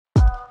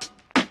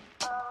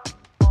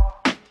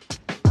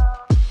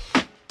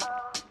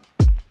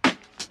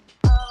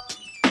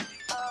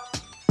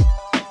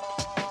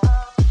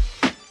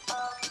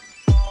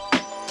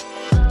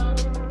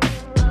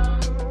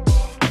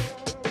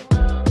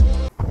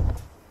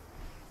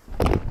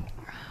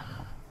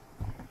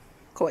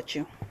caught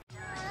you.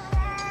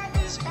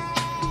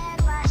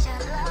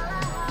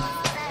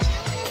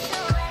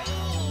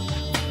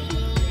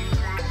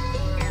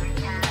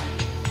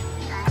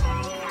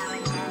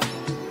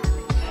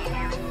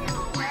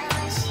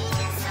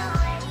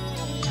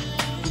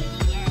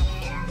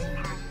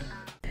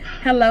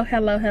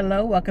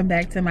 Hello, welcome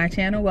back to my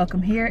channel.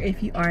 Welcome here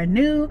if you are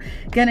new.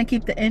 Gonna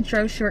keep the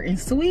intro short and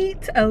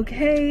sweet.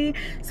 Okay,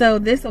 so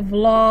this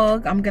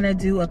vlog, I'm gonna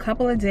do a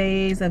couple of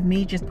days of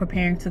me just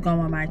preparing to go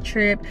on my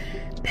trip,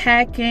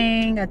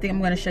 packing. I think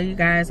I'm gonna show you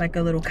guys like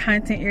a little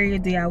content area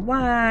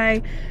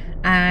DIY.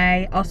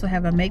 I also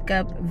have a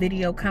makeup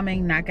video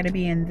coming, not going to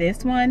be in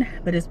this one,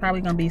 but it's probably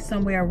going to be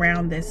somewhere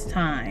around this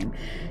time.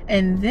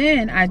 And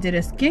then I did a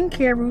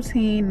skincare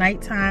routine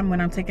nighttime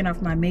when I'm taking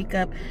off my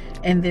makeup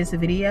in this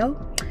video.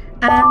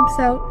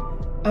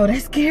 Oh,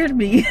 that scared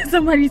me.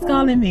 Somebody's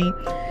calling me.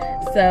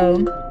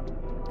 So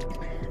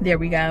there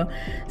we go.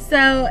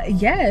 So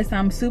yes,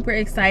 I'm super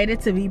excited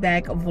to be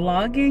back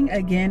vlogging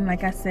again.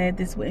 Like I said,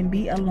 this wouldn't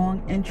be a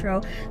long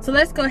intro, so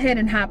let's go ahead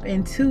and hop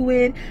into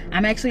it.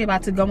 I'm actually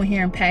about to go in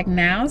here and pack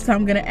now, so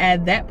I'm gonna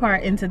add that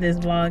part into this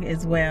vlog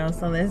as well.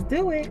 So let's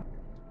do it.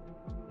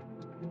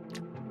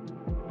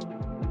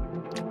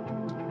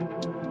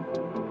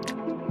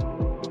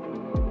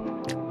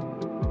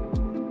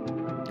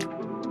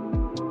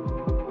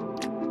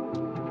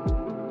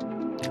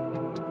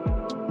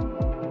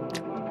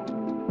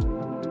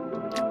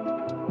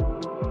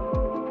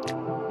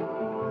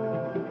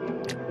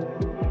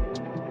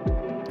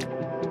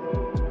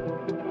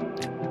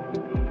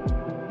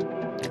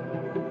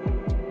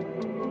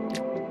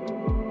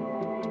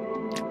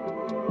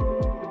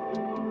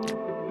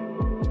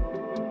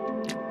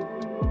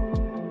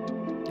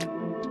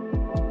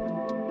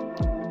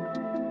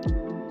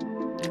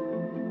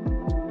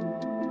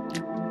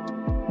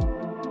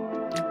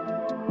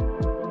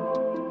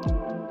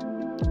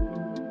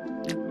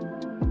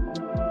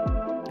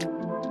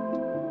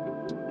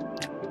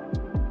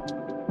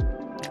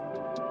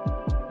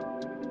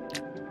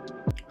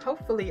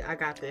 Hopefully I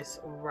got this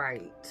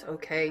right.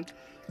 Okay,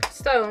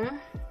 so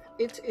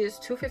it is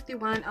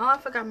 2:51. Oh, I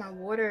forgot my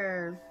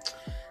water.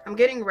 I'm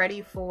getting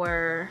ready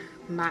for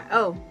my,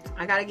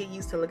 I gotta get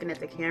used to looking at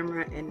the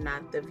camera and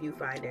not the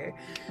viewfinder.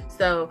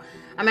 So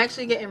I'm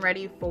actually getting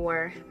ready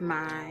for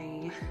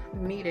my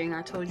meeting.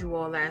 I told you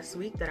all last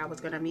week that I was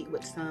gonna meet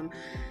with some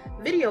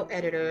video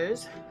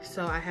editors,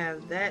 so I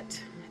have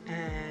that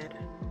at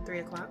 3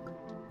 o'clock.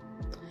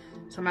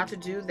 So I'm about to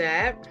do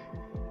that.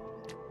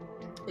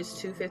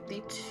 It's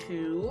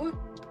 2:52.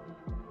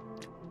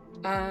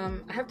 I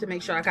have to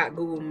make sure I got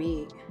Google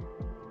Meet.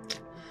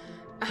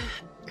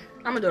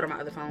 I'm gonna do it on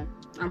my other phone.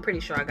 I'm pretty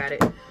sure I got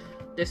it.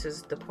 This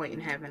is the point in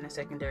having a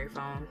secondary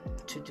phone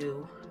to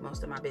do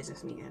most of my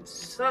business meetings.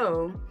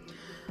 So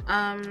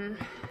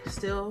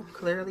still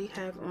clearly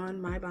have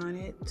on my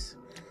bonnet.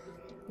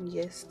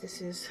 Yes,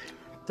 this is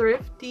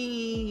Thrifty.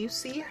 You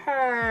see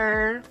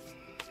her.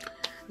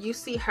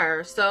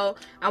 So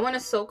I want to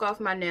soak off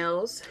my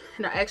nails,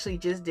 and I actually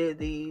just did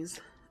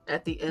these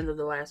at the end of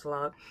the last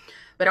vlog,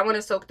 but I want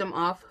to soak them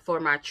off for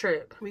my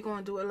trip. We're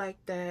gonna do it like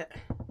that.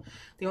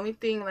 The only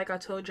thing, like I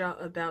told y'all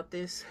about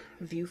this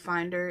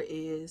viewfinder,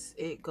 is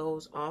it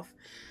goes off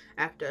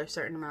after a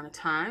certain amount of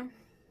time,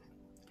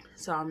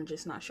 so I'm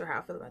just not sure how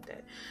I feel about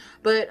that.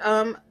 But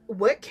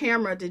what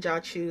camera did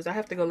y'all choose? I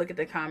have to go look at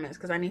the comments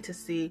because I need to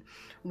see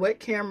what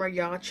camera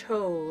y'all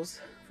chose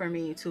for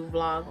me to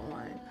vlog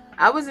on.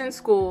 I was in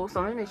school,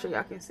 so let me make sure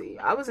y'all can see.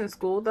 I was in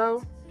school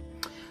though,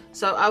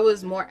 so I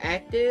was more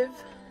active,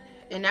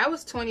 and that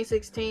was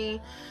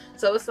 2016.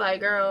 So it's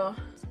like, girl,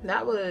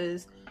 that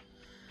was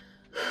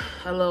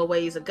a little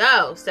ways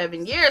ago,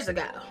 7 years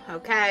ago,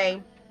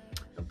 okay?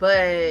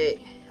 But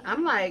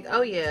I'm like,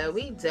 oh yeah,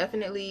 we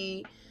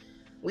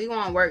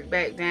gonna work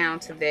back down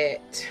to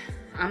that.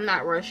 I'm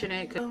not rushing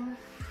it, 'cause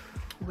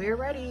we're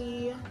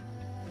ready.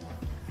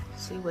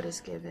 See what it's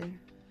giving.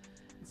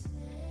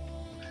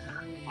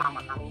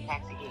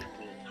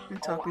 I'm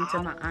talking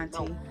to my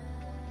auntie,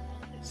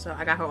 so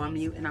I got her on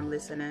mute and I'm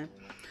listening.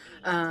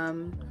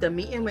 The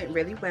meeting went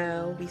really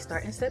well. We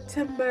start in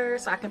September,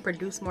 so I can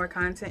produce more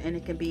content and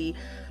it can be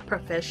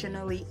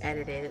professionally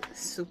edited.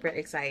 Super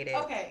excited.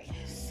 Okay,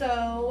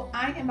 so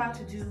I am about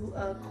to do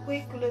a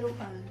quick little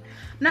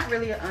not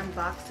really an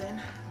unboxing,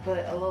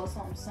 but a little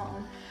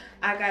something.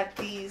 I got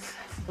these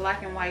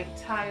black and white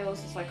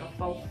tiles. It's like a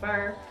faux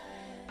fur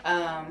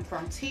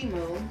from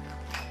Temu,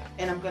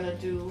 and I'm gonna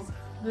do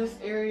this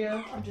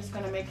area. I'm just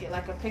gonna make it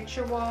like a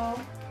picture wall.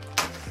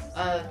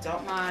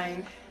 Don't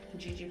mind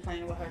Gigi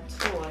playing with her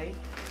toy,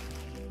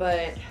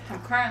 but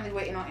I'm currently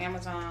waiting on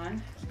Amazon.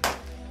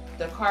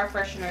 The car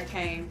freshener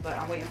came, but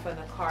I'm waiting for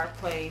the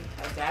CarPlay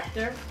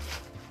adapter.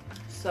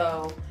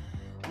 So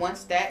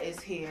once that is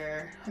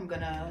here, I'm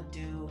gonna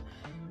do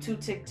 2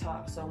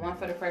 TikToks. So one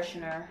for the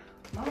freshener.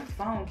 My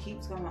phone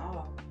keeps going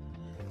off.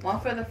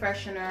 One for the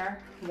freshener,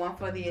 one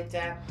for the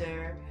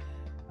adapter,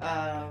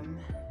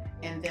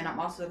 and then I'm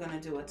also gonna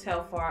do a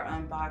Telfar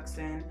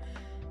unboxing,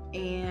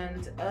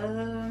 and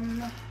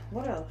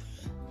what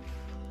else?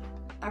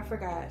 I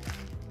forgot.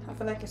 I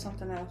feel like it's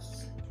something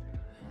else.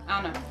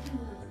 I don't know.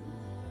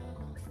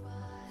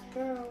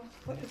 Girl,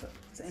 what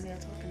is in there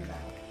talking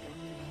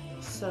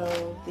about?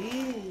 So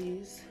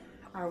these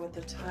are what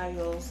the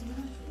tiles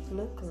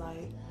look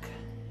like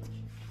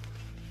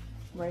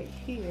right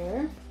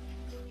here.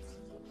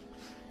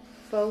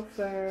 Faux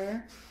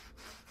fur,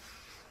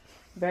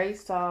 very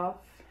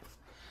soft.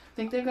 I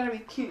think they're gonna be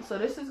cute. So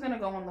this is gonna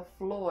go on the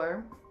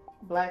floor,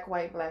 black,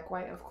 white,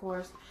 of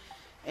course.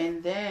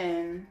 And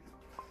then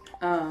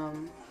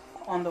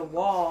on the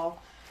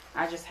wall,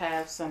 I just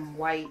have some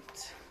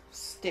white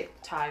stick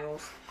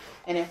tiles.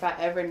 And if I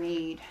ever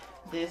need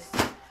this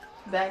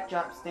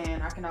backdrop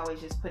stand, I can always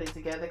just put it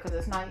together because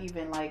it's not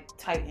even like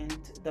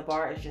tightened. The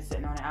bar is just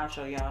sitting on it. I'll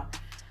show y'all.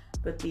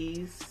 But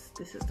this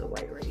is the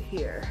white right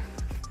here.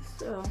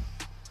 So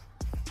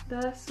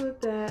that's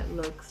what that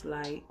looks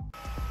like.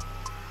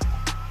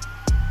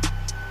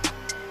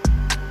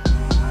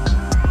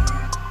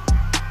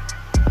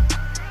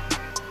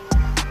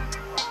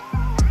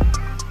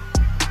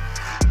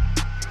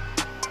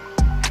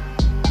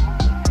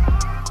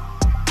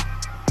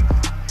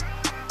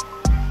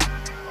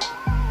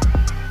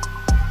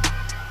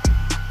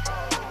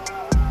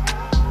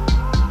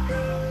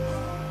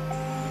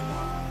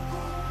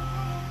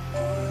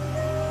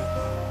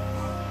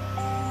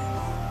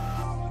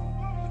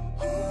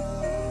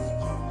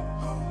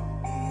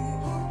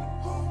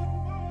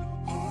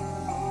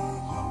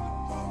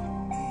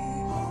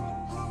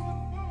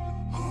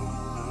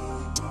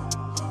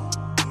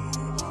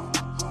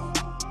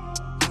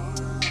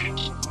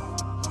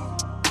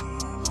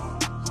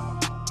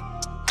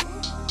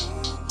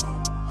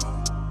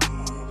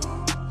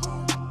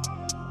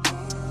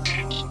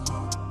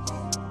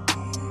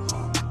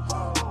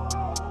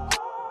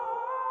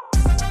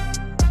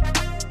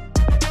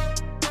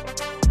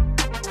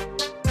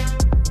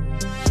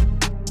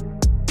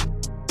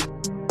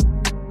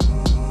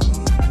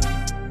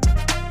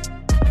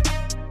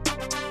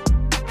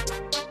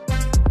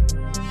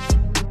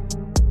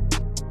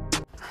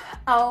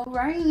 All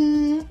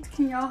right,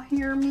 can y'all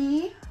hear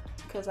me?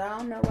 Because I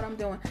don't know what I'm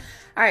doing.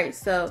 All right,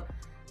 so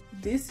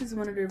this is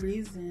one of the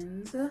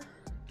reasons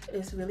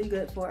it's really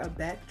good for a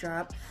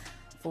backdrop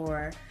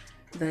for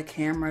the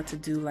camera to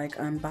do like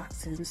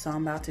unboxing. So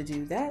I'm about to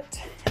do that,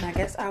 and I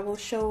guess I will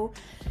show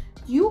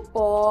you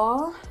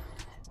all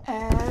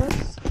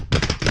as,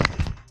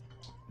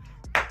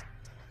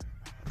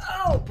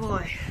 oh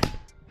boy.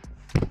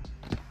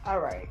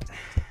 All right,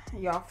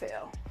 y'all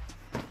fell.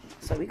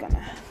 So we're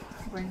gonna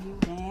bring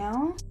you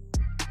down.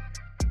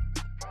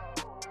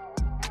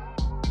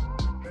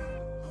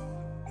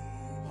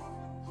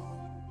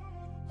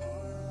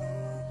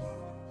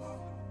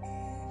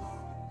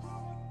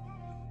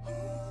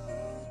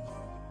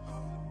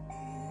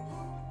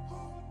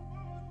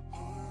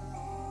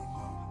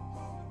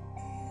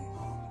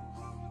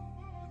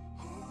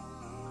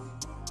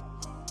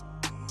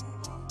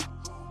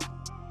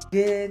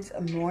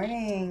 Good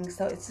morning.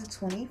 So it's the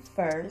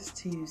 21st,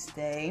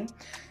 Tuesday,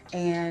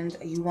 and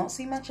you won't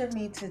see much of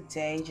me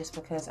today just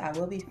because I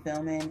will be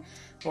filming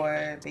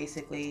for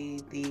basically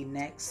the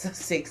next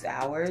 6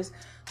 hours.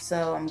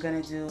 So I'm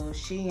gonna do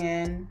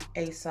Shein,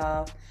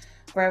 Aesop,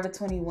 Forever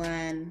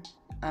 21,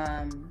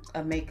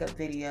 a makeup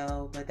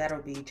video, but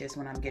that'll be just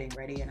when I'm getting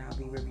ready, and I'll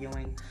be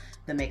reviewing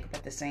the makeup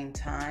at the same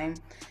time.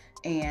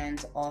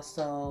 And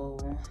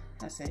also,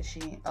 I said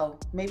Shein, oh,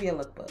 maybe a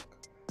lookbook.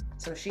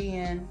 So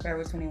Shein,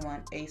 Forever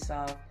 21,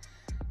 Aesop,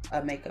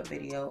 a makeup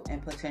video,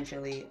 and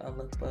potentially a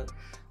lookbook.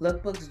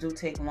 Lookbooks do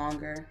take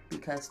longer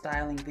because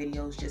styling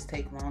videos just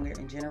take longer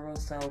in general.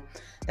 So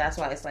that's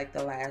why it's like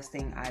the last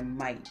thing I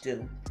might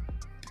do.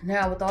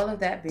 Now, with all of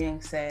that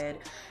being said,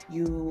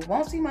 you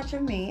won't see much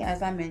of me,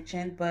 as I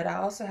mentioned, but I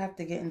also have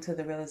to get into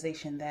the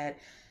realization that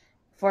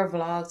for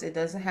vlogs, it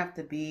doesn't have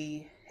to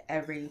be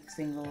every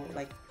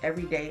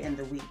day in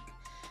the week.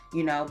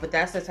 You know, but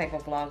that's the type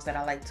of vlogs that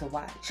I like to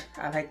watch.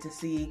 I like to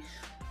see,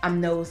 I'm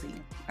nosy,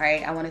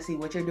 right? I want to see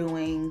what you're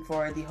doing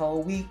for the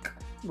whole week,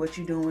 what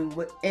you're doing,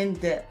 what in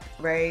depth,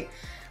 right?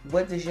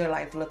 What does your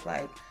life look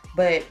like?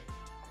 But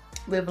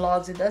with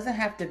vlogs, it doesn't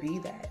have to be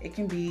that. It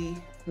can be,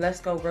 let's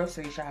go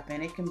grocery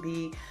shopping. It can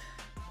be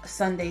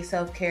Sunday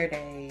self-care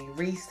day,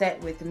 reset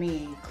with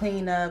me,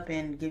 clean up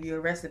and give you a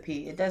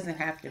recipe. It doesn't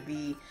have to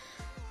be,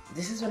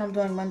 this is what I'm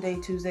doing Monday,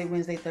 Tuesday,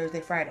 Wednesday,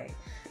 Thursday, Friday.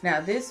 Now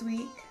this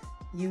week,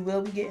 you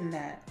will be getting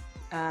that.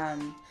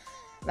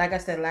 Like I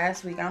said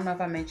last week, I don't know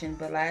if I mentioned,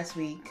 but last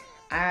week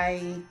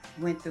I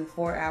went through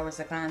 4 hours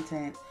of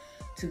content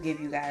to give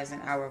you guys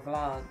an hour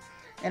vlog.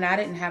 And I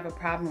didn't have a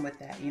problem with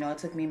that. You know, it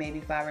took me maybe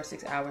 5 or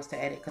 6 hours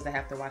to edit because I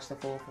have to watch the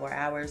full 4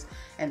 hours.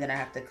 And then I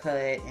have to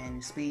cut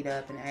and speed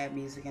up and add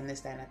music and this,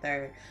 that, and a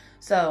third.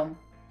 So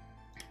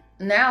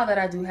now that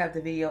I do have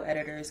the video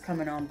editors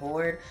coming on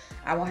board,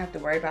 I won't have to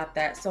worry about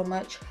that so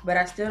much, but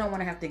I still don't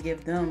want to have to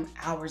give them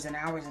hours and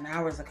hours and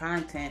hours of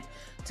content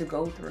to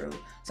go through.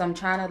 So I'm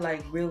trying to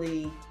like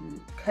really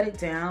cut it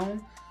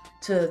down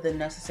to the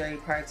necessary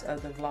parts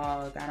of the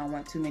vlog. I don't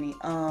want too many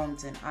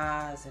ums and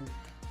ahs and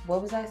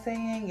what was I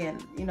saying,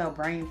 and you know,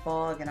 brain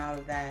fog and all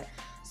of that.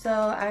 So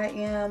I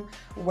am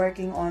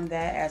working on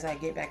that as I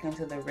get back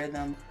into the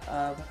rhythm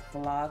of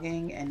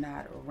vlogging and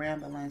not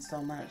rambling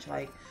so much.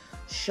 Like,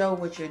 show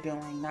what you're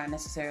doing, not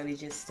necessarily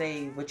just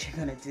say what you're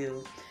gonna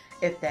do,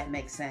 if that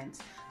makes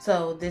sense.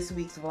 So this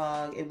week's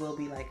vlog, it will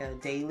be like a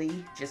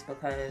daily, just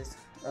because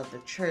of the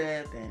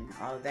trip and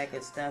all of that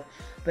good stuff.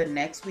 But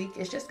next week,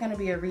 it's just gonna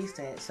be a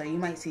reset. So you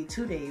might see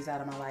 2 days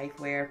out of my life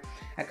where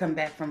I come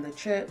back from the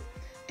trip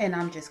and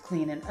I'm just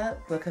cleaning up,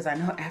 because I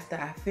know after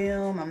I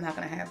film, I'm not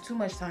gonna have too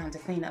much time to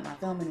clean up my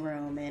filming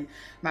room and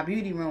my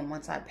beauty room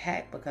once I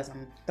pack, because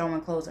I'm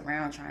throwing clothes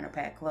around trying to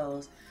pack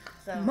clothes.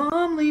 So,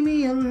 Mom, leave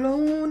me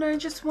alone. I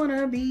just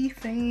wanna be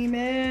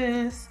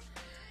famous.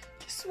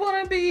 Just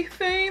wanna be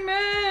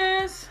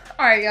famous.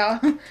 All right, y'all.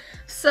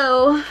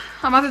 So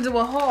I'm about to do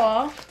a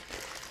haul.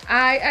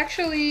 I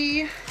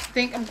actually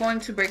think I'm going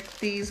to break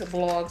these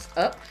vlogs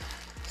up.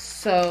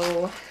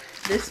 So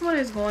this one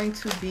is going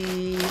to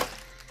be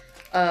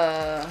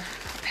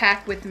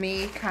pack with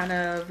me, kind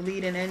of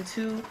leading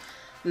into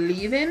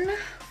leaving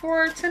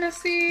for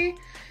Tennessee,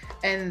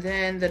 and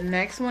then the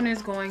next one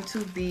is going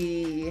to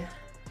be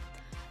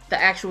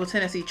the actual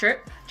Tennessee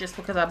trip, just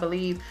because I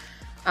believe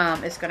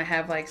it's gonna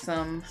have like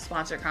some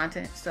sponsored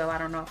content. So I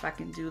don't know if I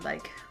can do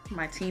like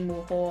my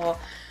temu haul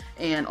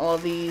and all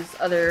these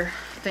other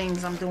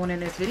things I'm doing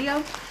in this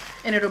video,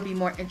 and it'll be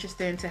more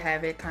interesting to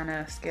have it kind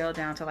of scaled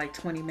down to like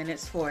 20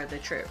 minutes for the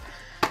trip.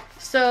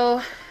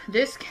 So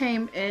this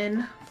came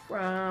in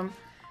from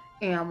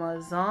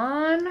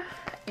Amazon,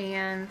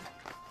 and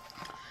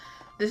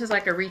this is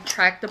like a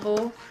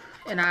retractable,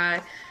 and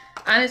I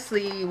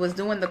honestly was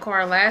doing the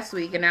car last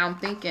week, and now I'm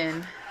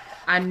thinking,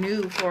 I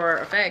knew for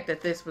a fact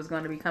that this was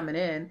going to be coming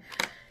in,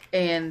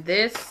 and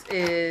this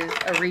is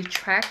a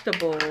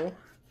retractable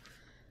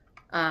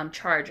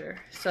charger,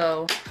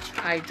 so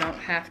I don't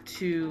have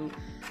to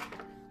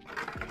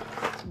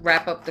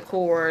wrap up the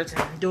cords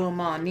and do them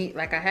all neat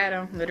like I had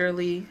them.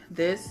 Literally,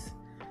 this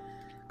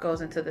goes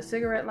into the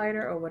cigarette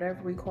lighter or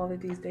whatever we call it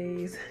these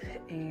days,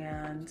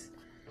 and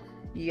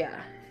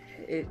yeah,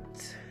 it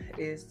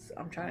is,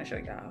 I'm trying to show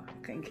y'all, I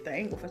couldn't get the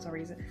angle for some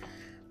reason,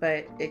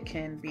 but it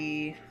can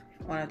be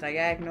on a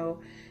diagonal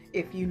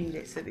if you need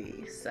it to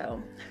be.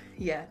 So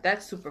yeah,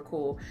 that's super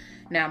cool.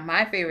 Now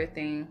my favorite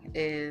thing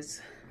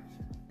is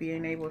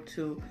being able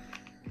to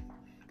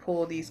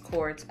pull these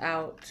cords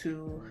out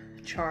to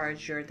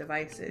charge your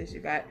devices.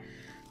 You got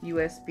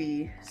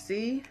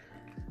USB-C.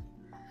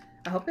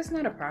 I hope it's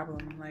not a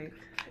problem, like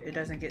it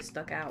doesn't get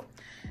stuck out.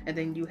 And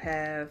then you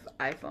have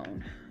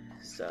iPhone.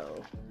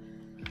 So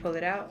pull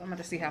it out. I'm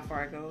gonna see how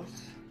far it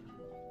goes.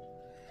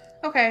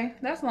 Okay,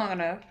 that's long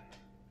enough.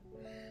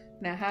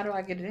 Now how do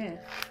I get it in?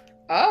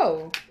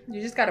 Oh, you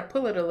just gotta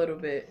pull it a little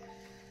bit.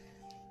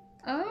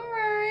 All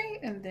right,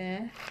 and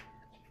then,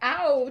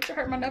 ouch, it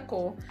hurt my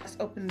knuckle. Let's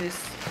open this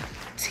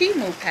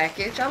Temu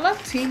package. I love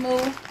Temu.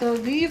 So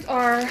these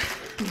are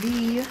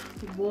the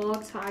wall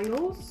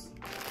tiles.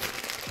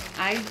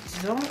 I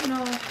don't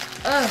know.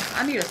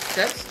 I need a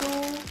step stool.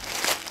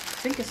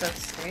 I think it's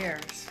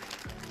upstairs.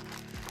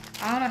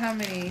 I don't know how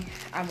many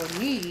I would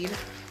need,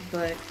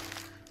 but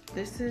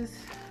this is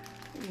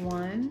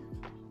 1,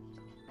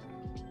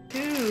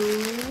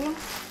 2.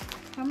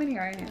 How many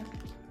are in here?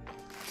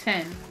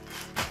 10.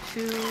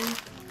 2,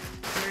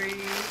 3,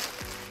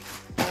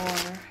 4,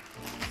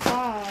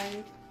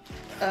 5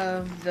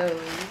 of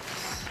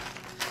those.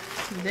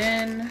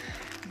 Then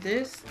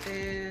this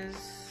is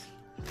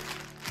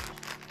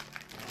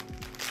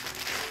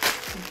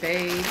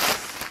base.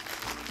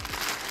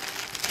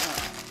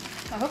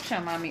 I hope she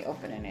don't mind me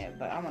opening it,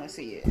 but I want to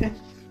see it.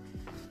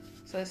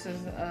 So this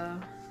is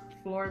a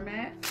floor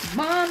mat.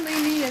 Mom,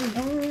 leave me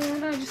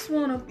alone. I just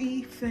want to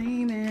be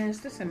famous.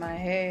 This in my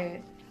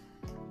head.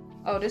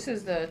 Oh, this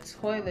is the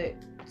toilet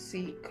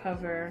seat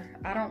cover.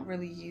 I don't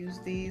really use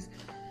these,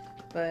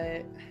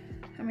 but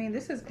I mean,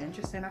 this is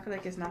interesting. I feel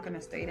like it's not going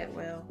to stay that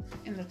well.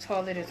 And the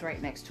toilet is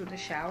right next to the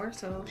shower,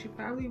 so she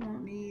probably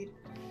won't need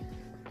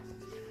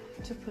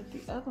to put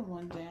the other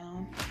one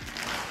down.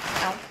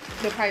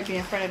 They'll probably be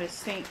in front of the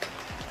sink.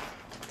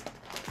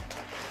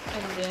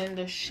 And then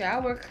the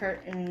shower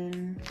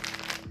curtain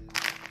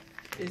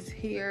is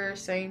here.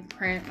 Same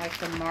print, like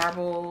the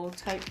marble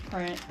type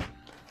print.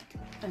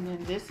 And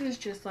then this is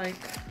just like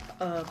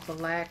a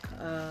black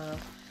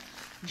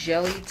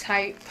jelly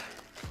type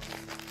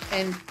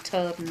in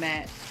tub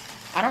mat.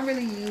 I don't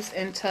really use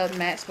in tub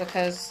mats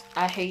because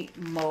I hate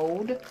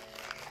mold,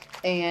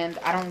 and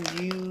I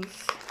don't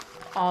use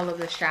all of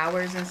the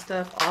showers and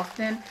stuff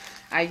often.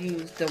 I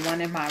use the one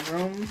in my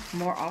room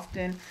more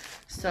often,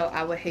 so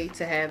I would hate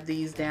to have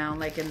these down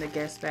like in the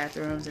guest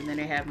bathrooms and then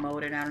they have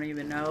mold and I don't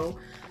even know.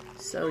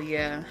 So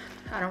yeah,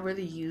 I don't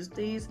really use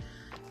these,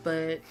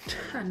 but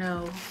I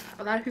know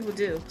a lot of people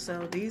do.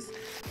 So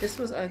this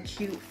was a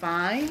cute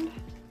find.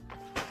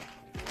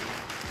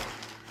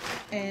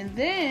 And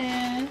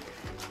then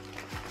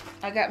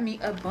I got me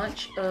a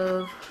bunch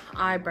of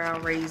eyebrow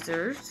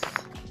razors.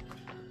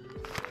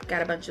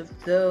 Got a bunch of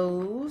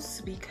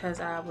those because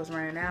I was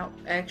running out.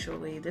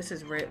 Actually, this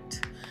is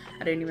ripped.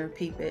 I didn't even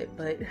peep it,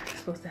 but it's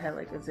supposed to have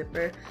like a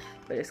zipper,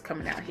 but it's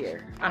coming out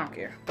here. I don't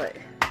care, but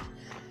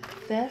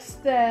that's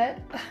that.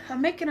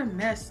 I'm making a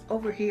mess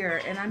over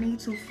here and I need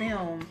to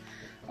film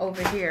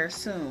over here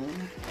soon.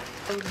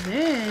 So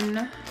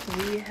then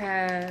we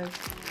have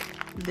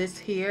this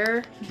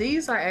here.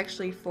 These are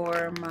actually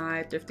for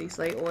my Thrifty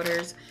Slate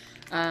orders,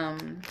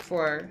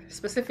 for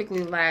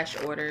specifically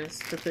lash orders,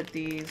 to put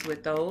these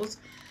with those.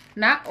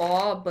 Not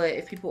all, but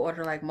if people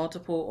order like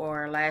multiple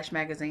or lash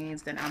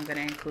magazines, then I'm gonna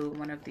include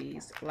one of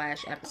these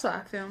lash episodes. So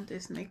I filmed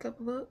this makeup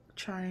look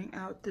trying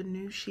out the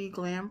new She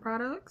Glam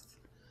products.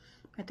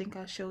 I think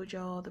I showed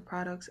y'all the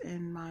products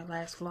in my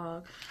last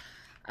vlog.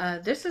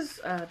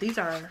 These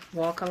are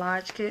wall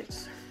collage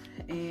kits,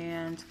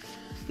 and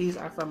these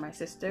are from my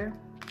sister.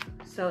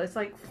 So it's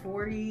like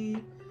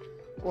 40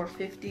 or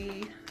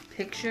 50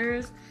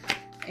 pictures,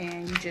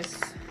 and you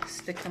just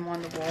stick them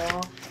on the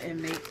wall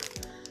and make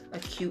a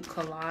cute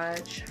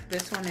collage.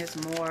 This one is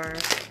more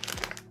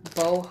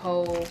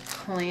boho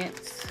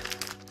plants,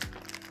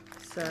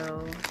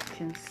 so you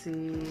can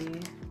see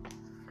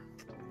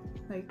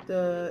like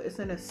it's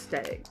an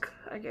aesthetic,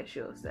 I guess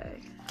you'll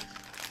say.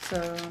 So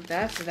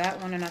that's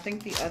that one, and I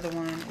think the other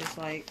one is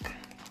like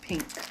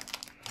pink.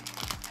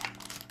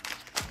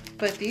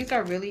 But these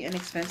are really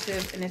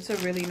inexpensive, and it's a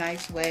really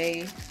nice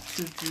way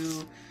to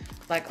do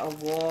like a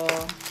wall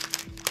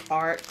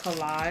art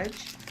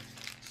collage.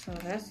 So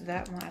that's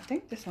that one. I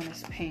think this one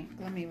is pink.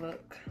 Let me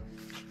look.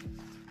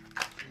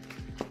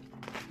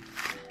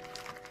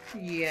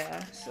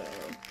 Yeah, so,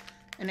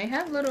 and they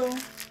have little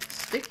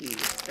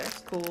stickies. That's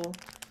cool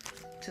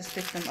to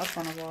stick them up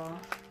on a wall.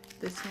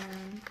 This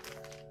one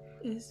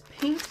is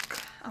pink.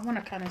 I want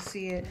to kind of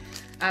see it.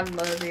 I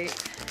love it.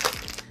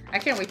 I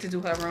can't wait to do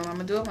her room. I'm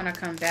gonna do it when I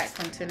come back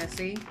from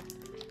Tennessee.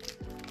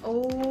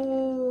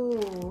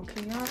 Oh,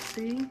 can y'all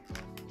see?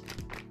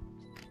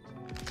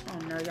 Oh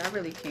no, y'all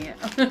really can't.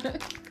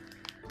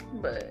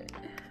 But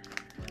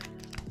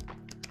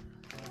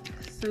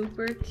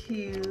super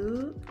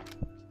cute.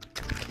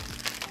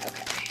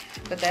 Okay,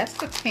 but that's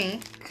the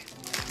pink.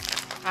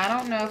 I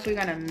don't know if we're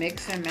gonna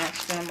mix and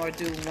match them or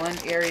do one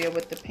area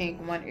with the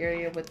pink, one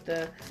area with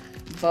the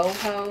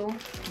boho,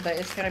 but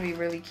it's gonna be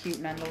really cute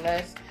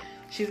nonetheless.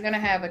 She's gonna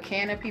have a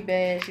canopy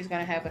bed. She's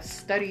gonna have a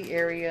study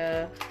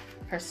area.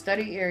 Her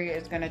study area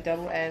is gonna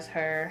double as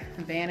her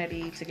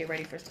vanity to get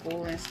ready for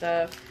school and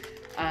stuff.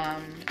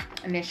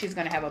 And then she's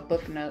gonna have a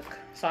book nook.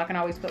 So I can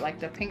always put like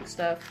the pink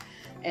stuff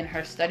in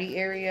her study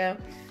area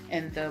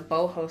and the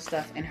boho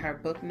stuff in her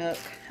book nook.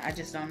 I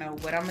just don't know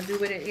what I'm gonna do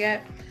with it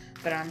yet,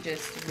 but I'm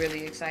just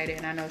really excited,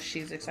 and I know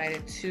she's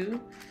excited too.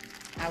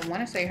 I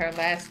want to say her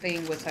last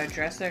thing was her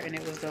dresser, and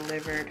it was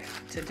delivered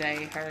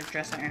today, her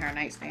dresser and her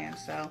nightstand.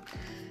 So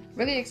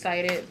really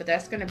excited, but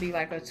that's gonna be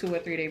like a 2 or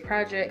 3 day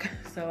project,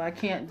 so I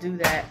can't do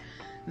that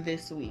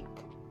this week.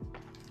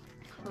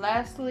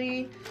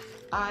 Lastly,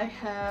 I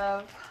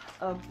have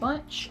a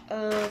bunch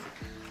of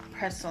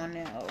press-on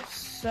nails.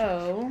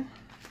 So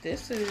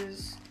this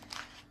is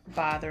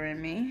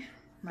bothering me,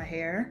 my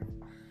hair.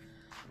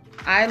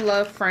 I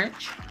love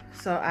French,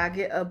 so I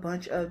get a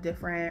bunch of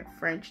different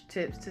French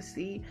tips to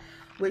see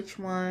which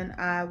one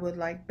I would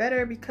like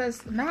better,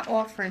 because not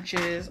all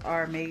Frenches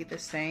are made the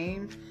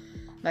same.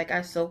 Like,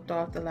 I soaked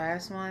off the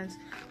last ones.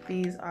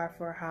 These are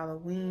for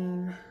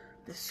Halloween.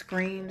 The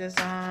Scream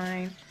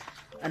design.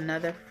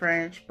 Another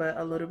French, but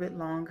a little bit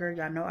longer.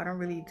 Y'all know I don't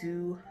really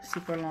do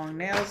super long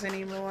nails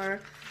anymore.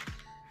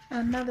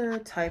 Another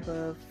type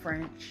of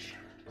French.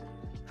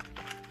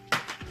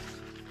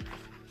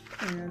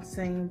 And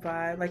same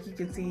vibe. Like, you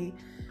can see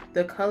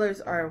the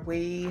colors are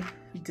way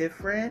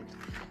different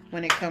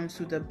when it comes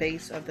to the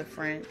base of the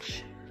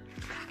French.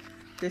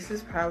 This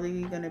is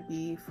probably going to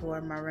be for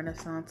my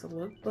Renaissance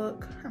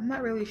lookbook. I'm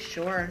not really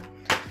sure,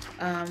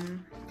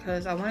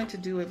 because I wanted to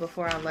do it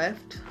before I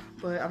left,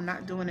 but I'm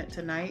not doing it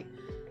tonight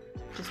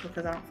just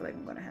because I don't feel like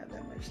I'm going to have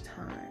that much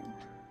time.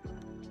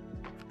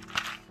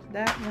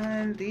 That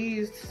one,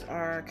 these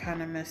are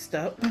kind of messed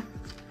up.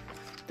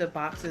 The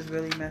box is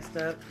really messed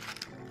up,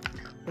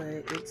 but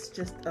it's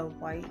just a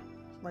white,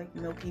 like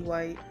milky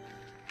white,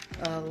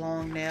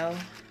 long nail.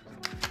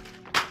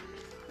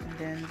 And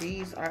then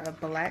these are a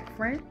black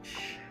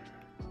French,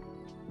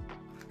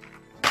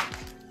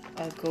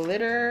 a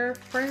glitter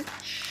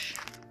French,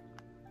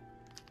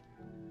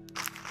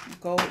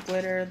 gold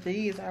glitter.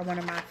 These are one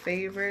of my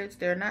favorites.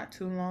 They're not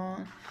too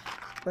long,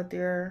 but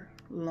they're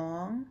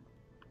long.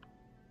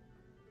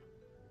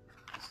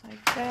 Just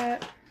like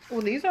that.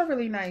 Oh, these are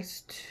really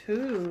nice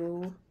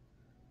too.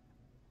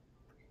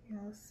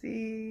 You'll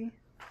see.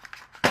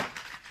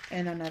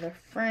 And another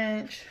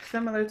French,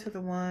 similar to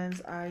the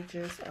ones I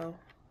just, oh,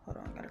 hold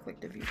on, I gotta click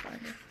the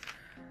viewfinder.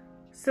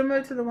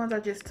 Similar to the ones I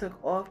just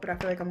took off, but I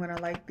feel like I'm gonna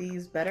like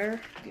these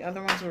better. The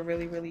other ones were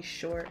really, really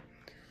short.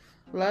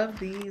 Love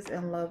these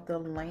and love the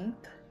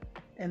length.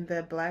 And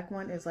the black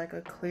one is like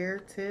a clear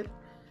tip,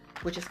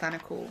 which is kind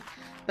of cool.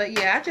 But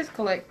yeah, I just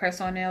collect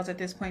press-on nails at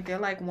this point. They're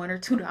like $1 or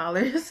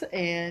 $2,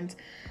 and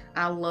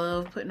I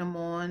love putting them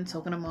on,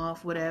 soaking them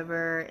off,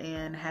 whatever,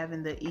 and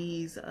having the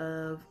ease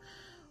of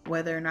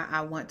whether or not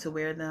I want to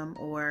wear them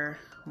or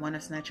want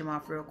to snatch them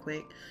off real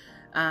quick.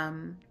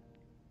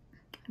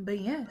 But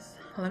yes,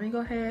 let me go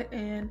ahead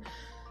and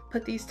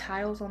put these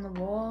tiles on the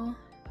wall,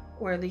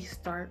 or at least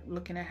start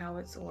looking at how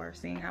it's, or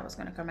seeing how it's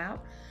going to come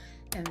out.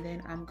 And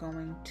then I'm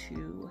going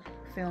to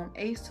film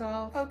Ace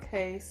off.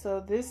 Okay,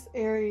 so this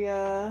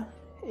area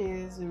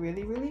is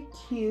really, really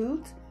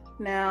cute.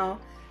 Now,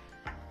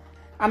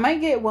 I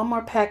might get one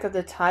more pack of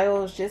the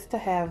tiles just to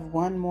have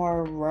one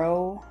more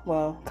row,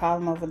 well,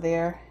 column over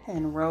there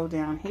and row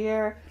down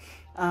here.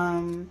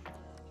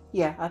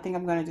 Yeah, I think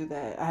I'm gonna do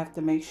that. I have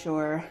to make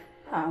sure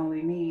I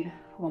only need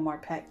one more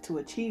pack to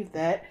achieve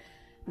that.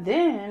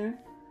 Then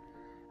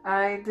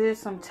I did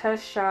some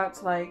test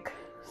shots, like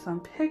some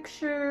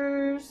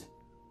pictures,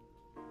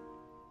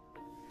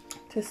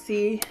 to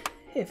see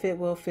if it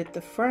will fit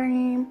the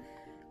frame,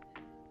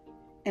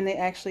 and they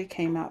actually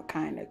came out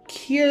kind of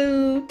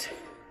cute.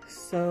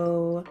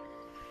 So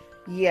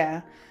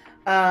yeah,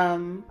 I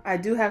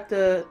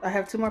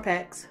have 2 more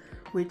packs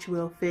which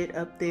will fit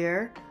up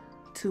there.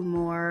 2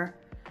 more,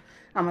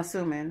 I'm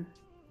assuming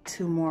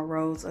 2 more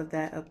rows of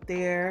that up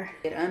there.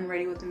 Get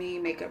unready with me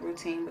makeup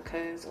routine,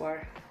 because,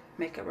 or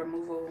makeup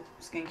removal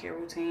skincare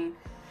routine,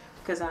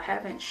 because I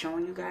haven't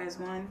shown you guys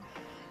one.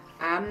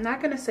 I'm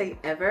not gonna say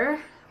ever,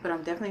 but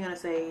I'm definitely gonna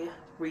say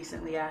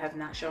recently I have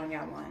not shown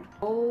y'all one.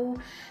 Whole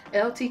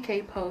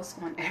LTK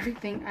post on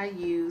everything I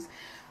use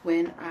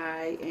when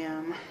I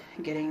am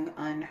getting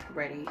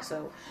unready.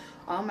 So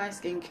all my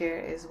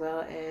skincare, as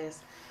well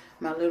as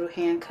my little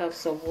handcuffs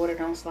so water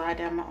don't slide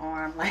down my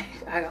arm. Like,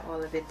 I got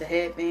all of it, the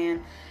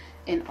headband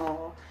and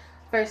all.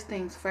 First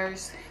things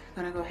first,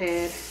 I'm gonna go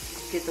ahead,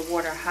 get the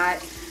water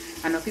hot.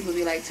 I know people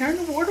be like, turn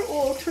the water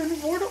off, turn the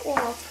water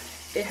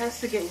off. It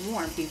has to get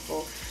warm,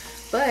 people.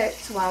 But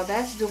while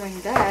that's doing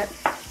that,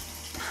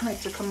 I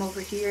like to come over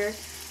here,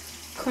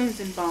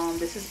 cleansing balm.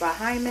 This is by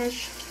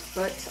Heimish,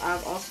 but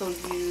I've also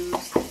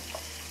used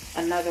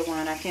another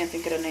one. I can't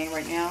think of the name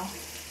right now,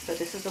 but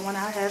this is the one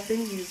I have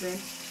been using.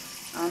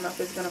 I don't know if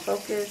it's gonna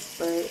focus,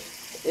 but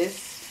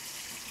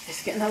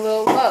it's getting a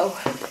little low.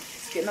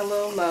 It's getting a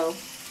little low.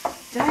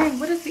 Dang,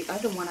 what is the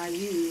other one I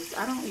used?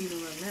 I don't even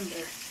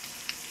remember.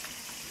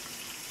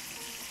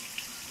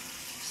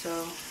 So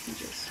let me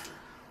just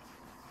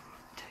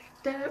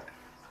take that.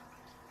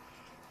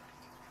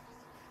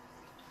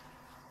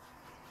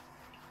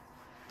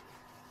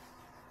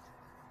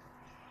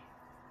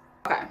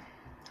 Okay,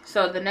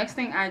 so the next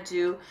thing I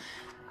do,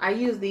 I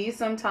use these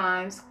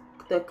sometimes,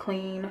 the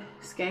Clean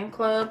Skin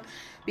Club,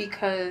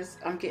 because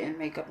I'm getting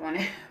makeup on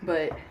it.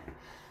 But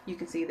you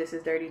can see this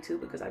is dirty too,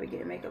 because I be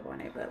getting makeup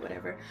on it, but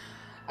whatever.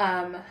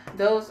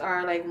 Those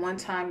are like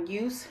one-time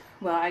use.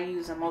 Well, I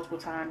use them multiple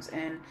times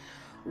in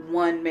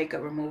one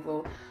makeup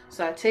removal.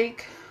 So I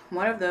take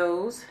one of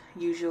those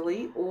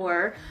usually,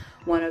 or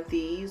one of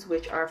these,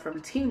 which are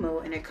from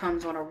Temu, and it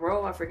comes on a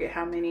row. I forget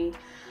how many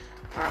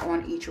are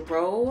on each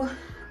row,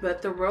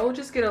 but the row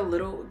just gets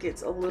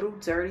a little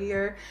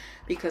dirtier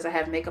because I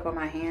have makeup on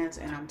my hands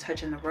and I'm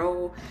touching the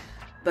roll.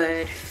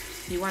 But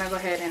you want to go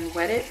ahead and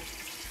wet it,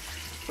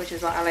 which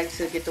is why I like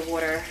to get the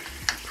water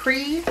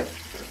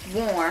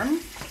pre-warm.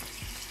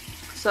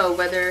 So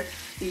whether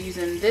you're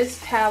using this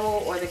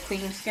towel or the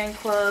Clean Skin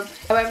Club,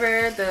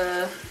 however,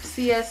 the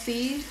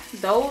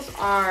CSC, those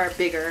are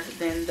bigger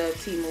than the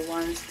Temu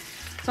ones.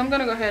 So I'm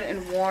gonna go ahead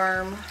and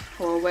warm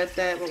or wet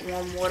that with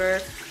warm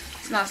water.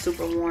 It's not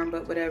super warm,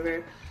 but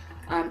whatever.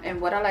 And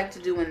what I like to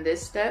do in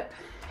this step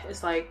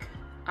is, like,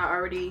 I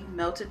already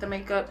melted the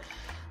makeup,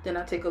 then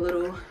I take a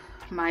little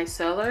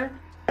micellar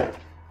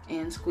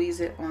and squeeze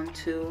it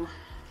onto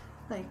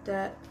like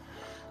that,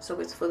 so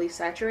it's fully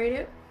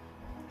saturated,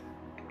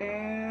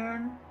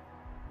 and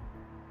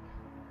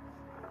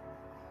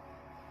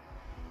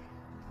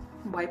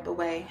wipe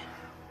away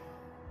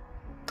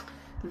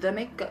the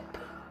makeup.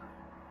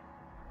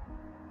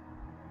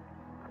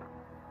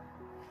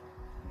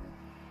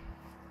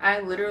 I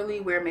literally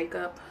wear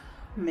makeup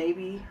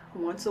maybe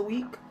once a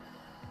week,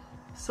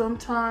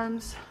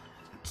 sometimes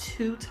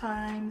 2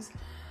 times,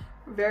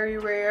 very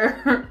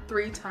rare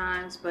 3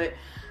 times. But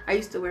I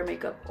used to wear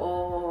makeup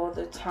all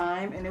the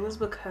time, and it was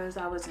because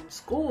I was in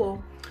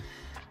school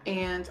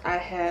and I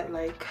had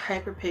like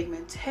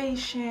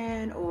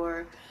hyperpigmentation,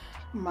 or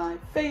my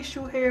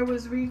facial hair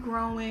was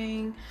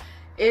regrowing.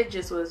 It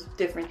just was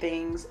different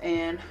things,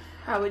 and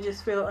I would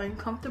just feel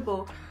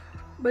uncomfortable.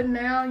 But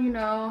now, you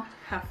know,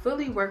 I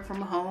fully work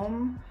from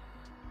home.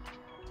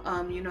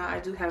 You know, I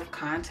do have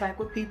contact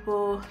with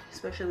people,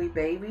 especially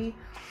baby,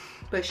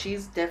 but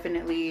she's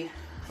definitely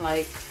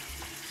like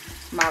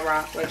my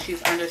rock. Like,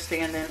 she's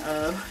understanding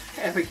of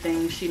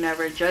everything. She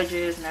never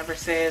judges, never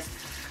says,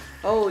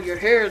 oh, your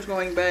hair is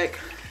going back,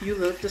 you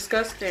look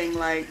disgusting.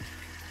 Like,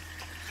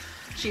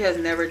 she has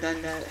never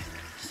done that.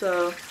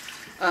 So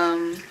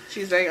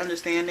she's very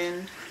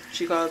understanding.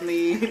 She calls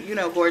me, you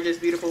know, gorgeous,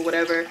 beautiful,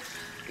 whatever,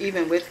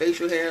 even with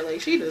facial hair.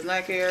 Like, she does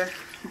not care.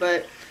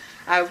 But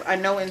I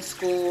know in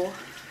school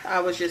I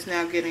was just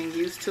now getting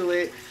used to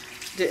it,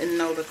 didn't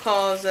know the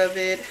cause of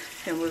it,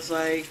 and was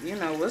like, you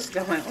know, what's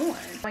going on?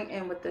 Going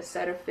in with the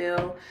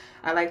Cetaphil,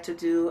 I like to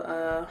do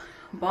a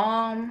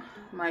balm,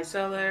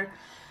 micellar,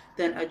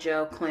 then a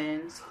gel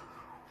cleanse.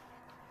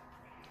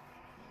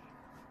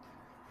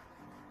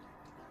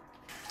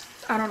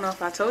 I don't know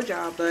if I told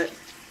y'all, but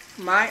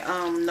my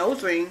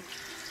nose ring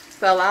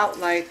fell out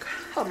like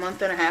a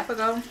month and a half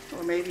ago,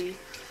 or maybe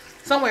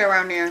somewhere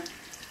around there.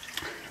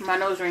 My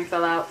nose ring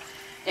fell out,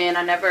 and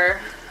I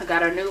never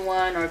got a new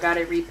one or got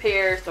it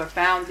repaired or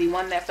found the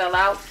one that fell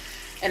out.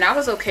 And I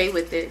was okay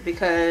with it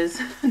because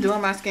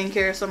doing my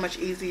skincare is so much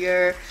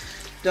easier.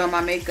 Doing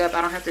my makeup, I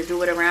don't have to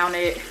do it around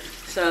it.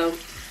 So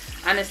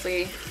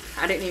honestly,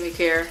 I didn't even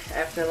care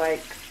after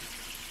like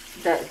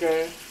that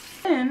day.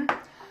 And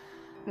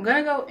I'm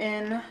gonna go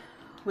in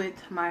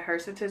with my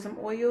hirsutism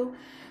oil.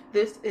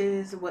 This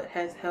is what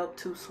has helped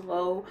to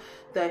slow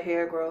the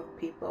hair growth,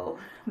 people.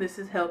 This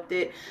has helped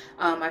it.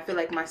 I feel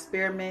like my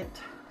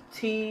spearmint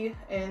tea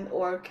and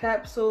or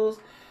capsules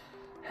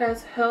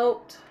has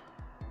helped.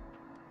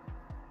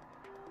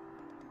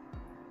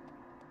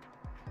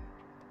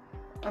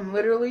 I'm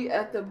literally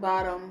at the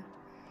bottom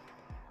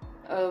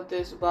of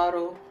this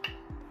bottle.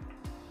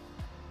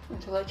 And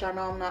to let y'all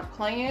know I'm not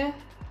playing,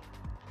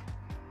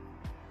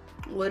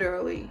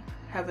 literally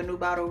have a new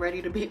bottle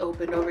ready to be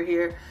opened over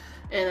here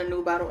and a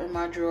new bottle in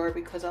my drawer,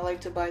 because I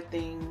like to buy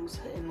things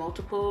in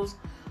multiples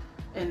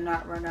and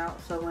not run out.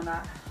 So when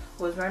I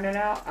was running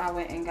out, I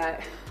went and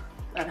got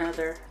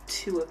another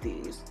 2 of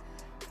these,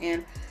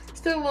 and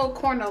still a little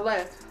corner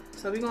left.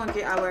 So we're gonna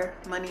get our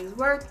money's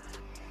worth.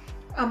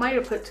 I might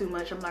have put too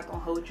much, I'm not gonna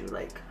hold you,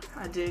 like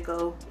I did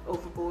go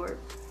overboard.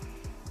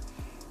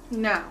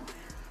 Now,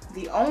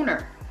 the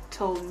owner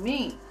told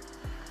me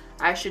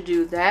I should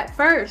do that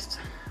first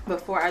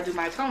before I do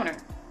my toner.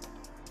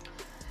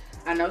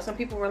 I know some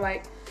people were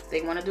like,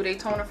 they want to do their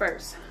toner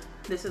first.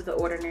 This is the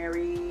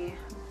ordinary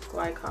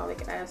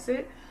glycolic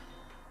acid.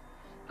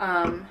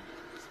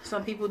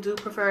 Some people do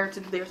prefer to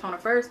do their toner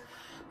first,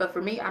 but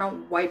for me, I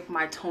don't wipe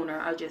my toner.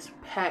 I just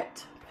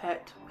pat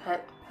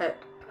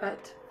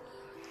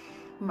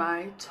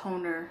my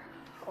toner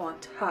on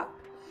top.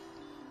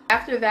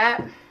 After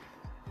that,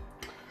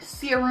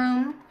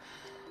 serum,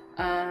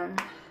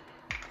 and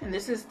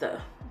this is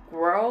the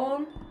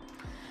Grow.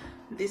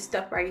 This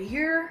stuff right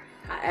here,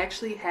 I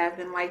actually have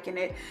been liking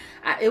it.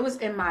 It was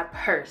in my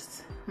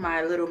purse,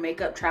 my little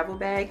makeup travel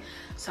bag,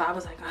 so I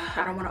was like,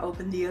 I don't want to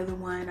open the other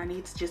one, I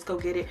need to just go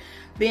get it.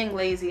 Being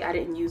lazy, I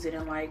didn't use it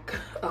in like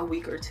a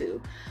week or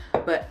 2,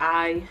 but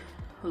I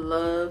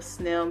love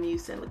snail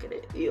mucin. Look at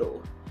it,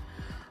 ew.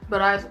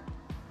 But I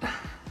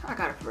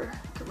gotta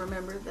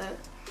remember that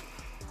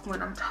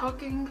when I'm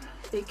talking,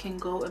 it can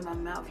go in my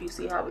mouth. You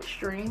see how it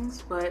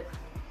strings, but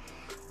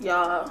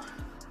y'all,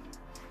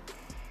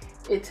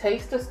 it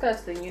tastes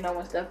disgusting. You know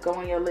when stuff go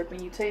on your lip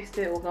and you taste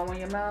it, or go in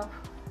your mouth,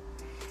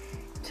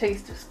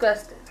 tastes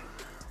disgusting.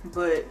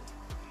 But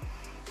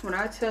when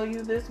I tell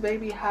you this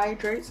baby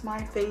hydrates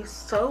my face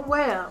so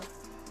well,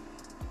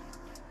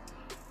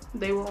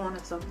 they were on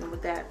to something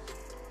with that.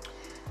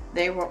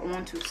 They were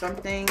on to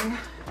something.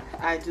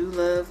 I do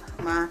love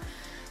my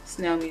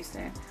snail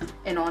mucin.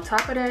 And on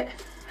top of that,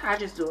 I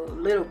just do a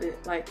little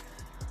bit, like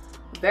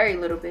very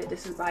little bit.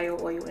 This is bio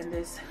oil in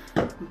this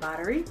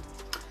battery.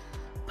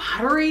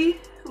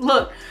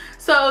 Look,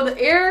 so the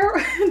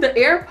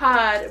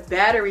AirPod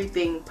battery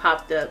thing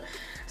popped up.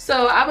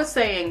 So I was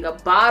saying a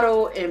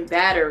bottle and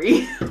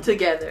battery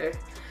together.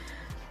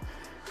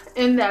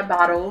 In that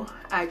bottle,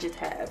 I just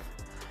have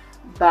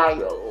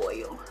bio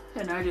oil,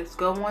 and I just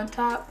go on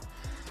top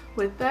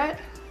with that,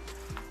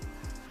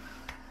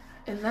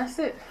 and that's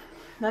it.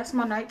 That's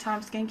my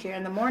nighttime skincare.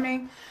 In the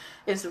morning,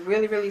 it's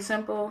really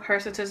simple.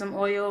 Hirsutism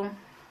oil,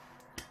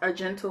 a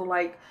gentle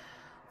like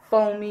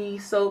foamy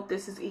soap.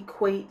 This is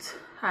Equate.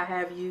 I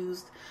have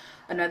used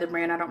another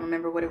brand, I don't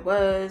remember what it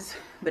was,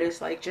 but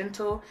it's like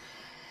gentle.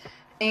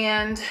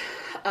 And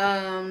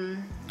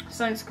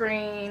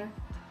sunscreen.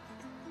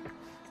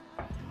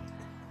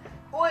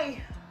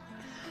 Boy.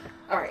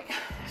 Alright,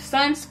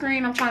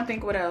 sunscreen. I'm trying to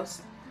think what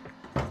else.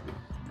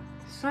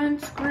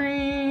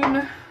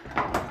 Sunscreen,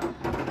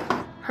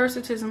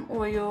 hirsutism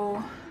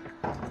oil,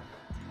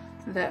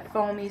 that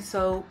foamy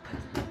soap,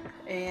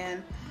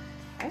 and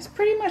that's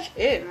pretty much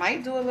it.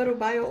 Might do a little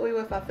bio oil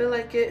if I feel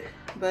like it,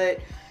 but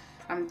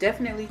I'm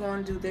definitely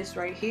going to do this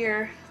right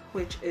here,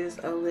 which is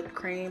a lip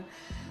cream.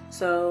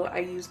 So I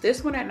use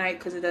this one at night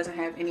because it doesn't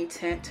have any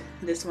tint.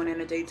 This one in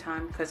the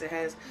daytime because it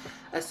has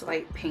a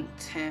slight pink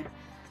tint.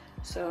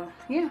 So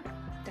yeah,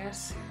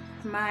 that's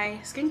my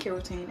skincare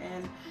routine,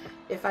 and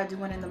if I do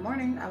one in the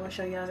morning, I will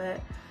show y'all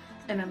that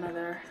in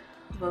another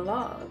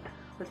vlog.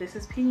 But this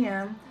is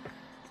PM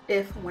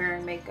if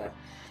wearing makeup.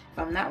 If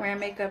I'm not wearing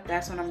makeup,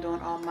 that's when I'm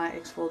doing all my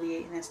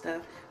exfoliating and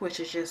stuff, which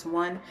is just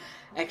one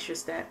extra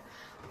step.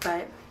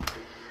 But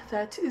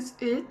that is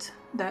it.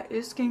 That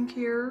is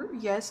skincare.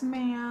 Yes,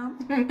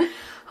 ma'am.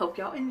 Hope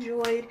y'all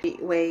enjoyed.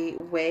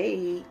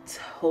 Wait.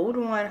 Hold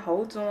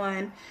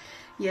on.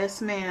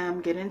 Yes,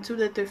 ma'am. Get into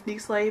the Thrifty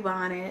Slave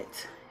on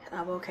it.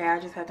 I'm okay. I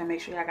just have to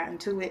make sure I got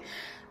into it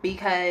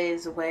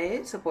because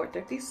what? Support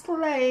Thrifty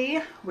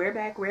Slay. We're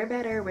back. We're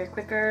better. We're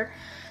quicker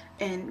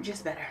and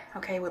just better.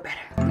 Okay, we're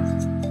better.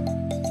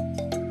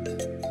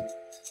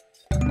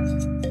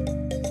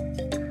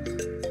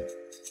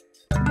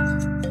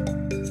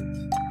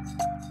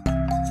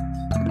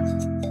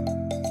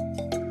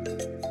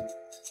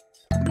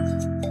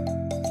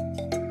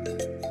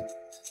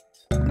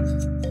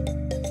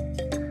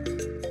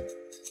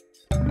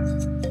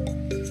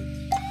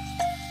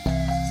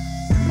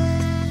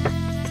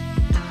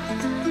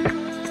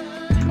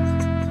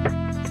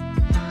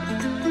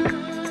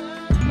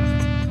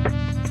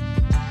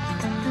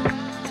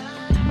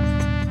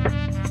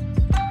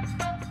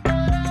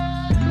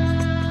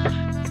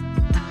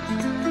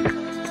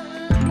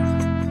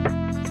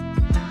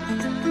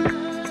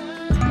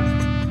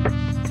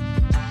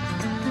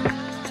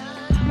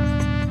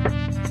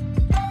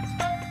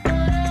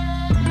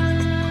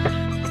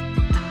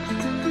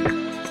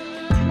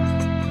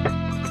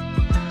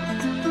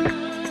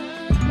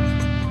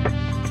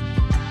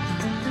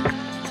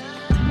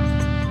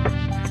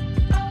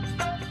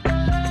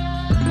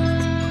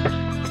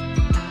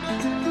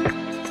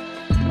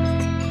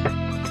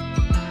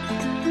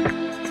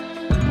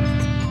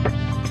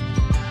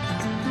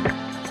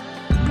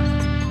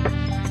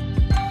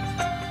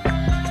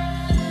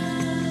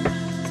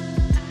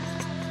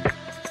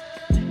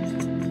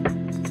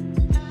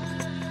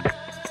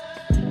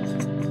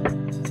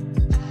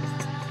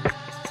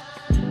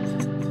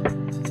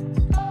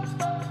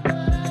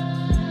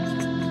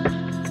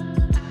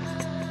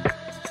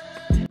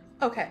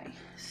 Okay,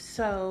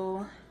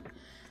 so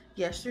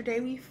yesterday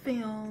we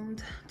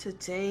filmed.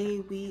 Today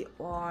we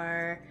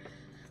are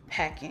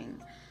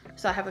packing.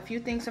 So I have a few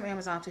things from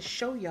Amazon to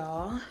show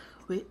y'all,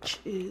 which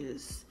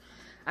is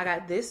I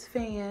got this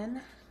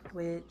fan,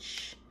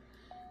 which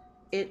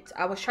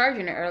I was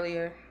charging it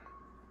earlier.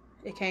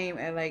 It came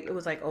at it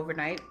was like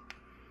overnight.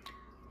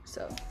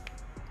 So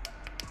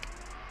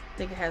I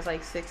think it has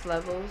like 6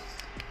 levels.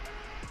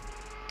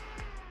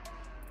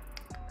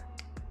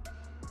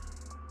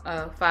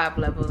 5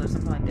 levels or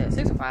something like that.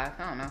 6 or 5,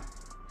 I don't know.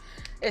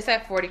 It's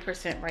at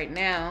 40% right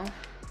now,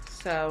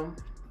 so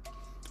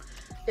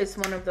it's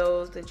one of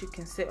those that you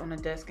can sit on the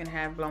desk and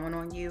have blowing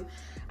on you.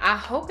 I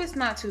hope it's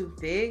not too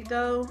big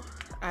though.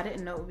 I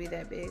didn't know it would be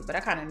that big, but I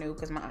kind of knew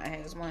because my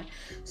aunt has one,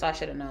 so I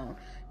should have known.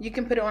 You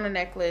can put it on a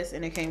necklace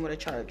and it came with a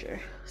charger.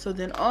 So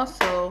then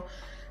also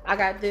I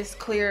got this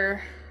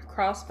clear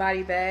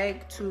crossbody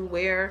bag to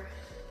wear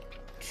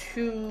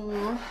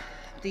to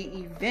the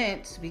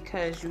event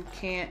because you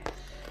can't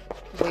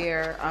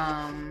wear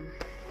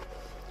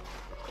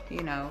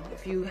you know,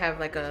 if you have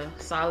like a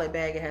solid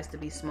bag, it has to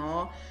be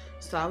small.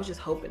 So I was just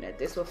hoping that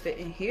this will fit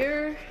in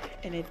here,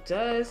 and it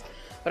does.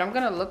 But I'm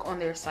gonna look on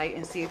their site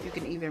and see if you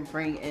can even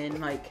bring in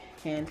like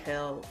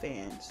handheld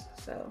fans.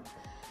 So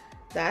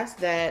that's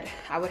that.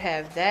 I would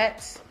have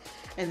that,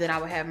 and then I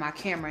would have my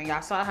camera. And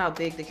y'all saw how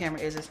big the camera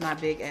is. It's not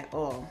big at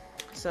all.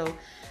 So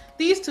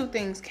these 2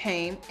 things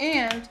came,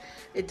 and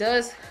it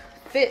does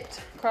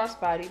fit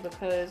crossbody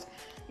because,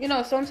 you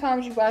know,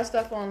 sometimes you buy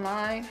stuff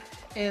online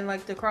and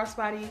like the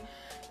crossbody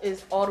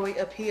is all the way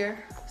up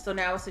here, so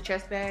now it's a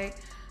chest bag.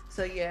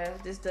 So yeah,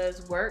 this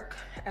does work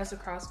as a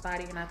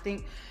crossbody. And I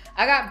think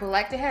I got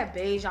black. They had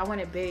beige. I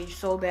wanted beige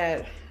so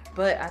bad,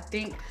 but I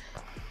think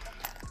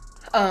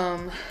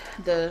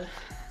the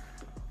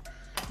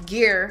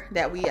gear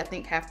that we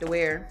have to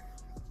wear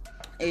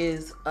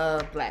is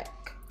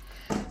black.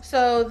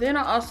 So then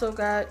I also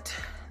got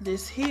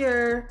this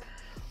here,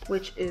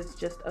 which is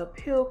just a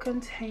pill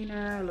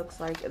container. It looks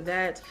like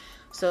that.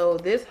 So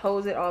this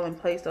holds it all in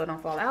place so it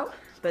don't fall out.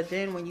 But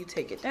then when you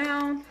take it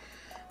down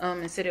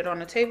and sit it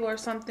on a table or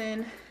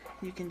something,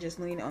 you can just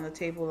lean it on the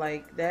table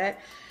like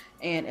that.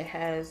 And it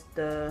has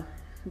the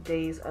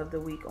days of the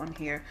week on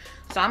here.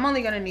 So I'm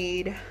only gonna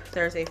need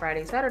Thursday,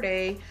 Friday,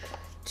 Saturday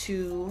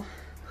to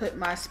put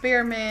my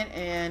spearmint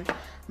and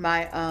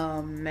my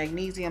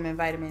magnesium and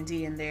vitamin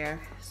D in there.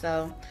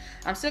 So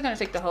I'm still gonna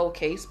take the whole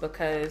case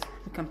because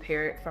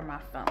compare it from my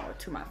phone or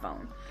to my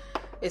phone.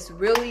 It's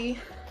really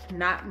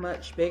not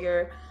much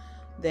bigger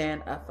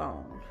than a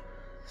phone.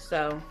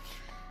 So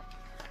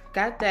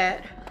got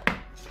that.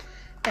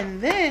 And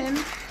then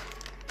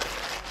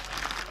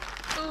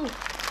ooh,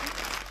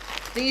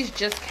 these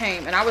just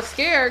came, and I was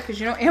scared because,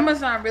 you know,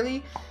 Amazon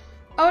really,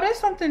 oh, that's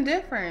something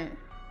different.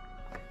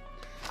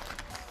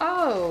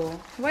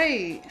 Oh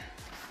wait,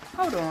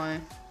 hold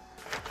on.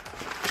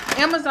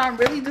 Amazon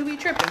really do be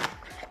tripping,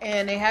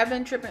 and they have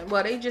been tripping.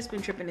 Well, they just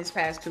been tripping this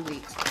past 2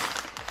 weeks,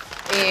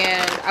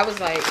 and I was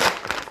like,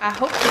 I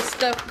hope this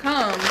stuff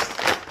comes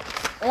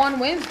on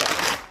Wednesday.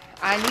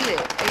 I need it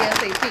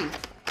ASAP.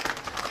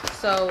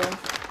 So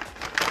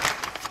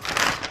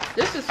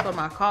this is for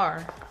my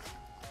car.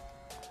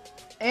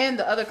 And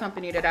the other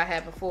company that I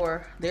had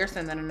before, they're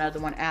sending another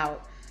one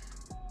out.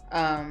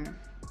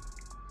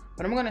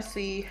 But I'm gonna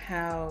see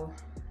how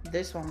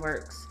this one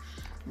works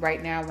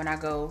right now when I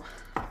go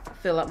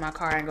fill up my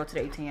car and go to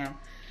the ATM.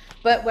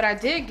 But what I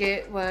did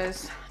get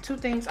was 2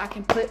 things I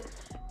can put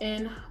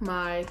in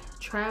my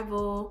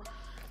travel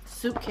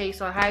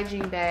suitcase or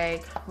hygiene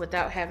bag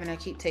without having to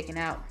keep taking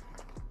out.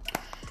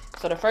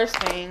 So the first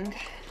thing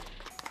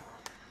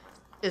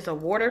is a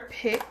water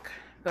pick,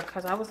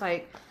 because I was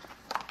like,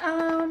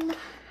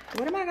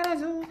 what am I gonna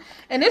do?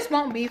 And this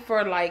won't be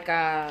for like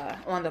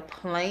on the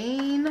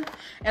plane.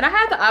 And I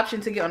had the option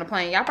to get on the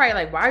plane. Y'all probably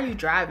like, why are you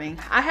driving?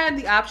 I had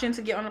the option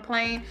to get on the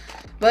plane,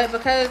 but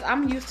because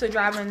I'm used to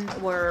driving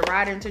or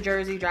riding to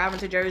Jersey, driving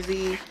to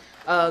Jersey,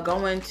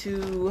 going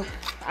to,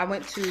 I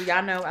went to,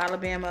 y'all know,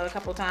 Alabama a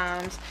couple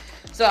times.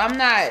 So I'm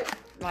not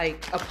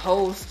like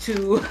opposed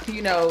to,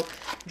 you know,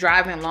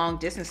 driving long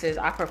distances.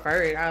 I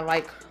prefer it. I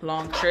like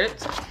long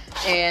trips,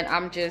 and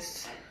I'm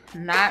just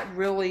not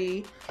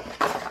really,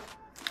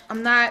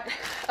 I'm not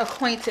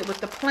acquainted with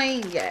the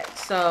plane yet.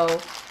 So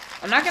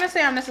I'm not gonna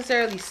say I'm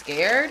necessarily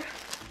scared,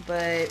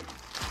 but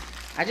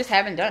I just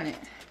haven't done it.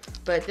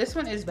 But this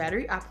one is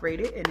battery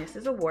operated, and this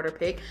is a water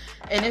pick,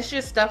 and it's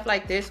just stuff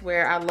like this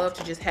where I love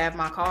to just have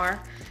my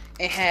car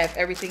and have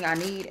everything I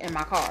need in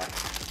my car.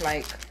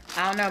 Like,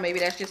 I don't know, maybe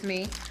that's just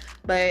me,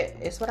 but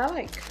it's what I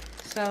like.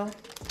 So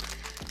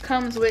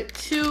comes with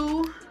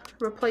 2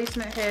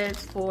 replacement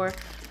heads for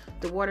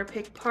the water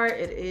pick part.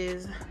 It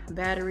is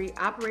battery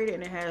operated,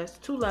 and it has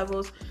 2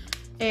 levels.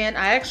 And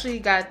I actually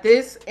got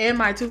this and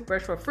my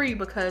toothbrush for free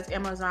because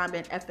Amazon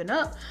been effing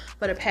up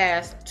for the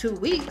past 2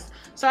 weeks.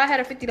 So I had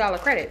a $50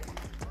 credit,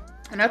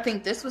 and I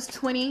think this was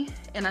 $20,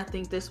 and I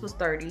think this was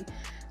 $30.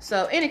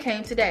 So, and it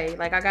came today.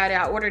 Like, I got it,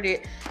 I ordered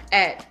it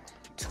at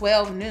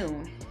 12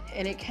 noon,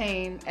 and it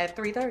came at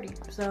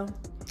 3:30. So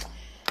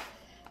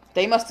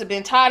they must have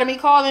been tired of me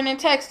calling and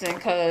texting,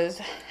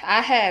 because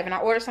and I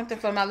ordered something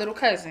for my little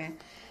cousin.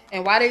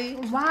 And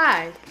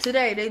why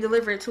today they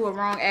delivered it to a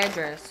wrong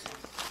address?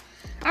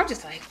 I'm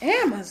just like,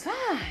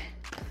 Amazon,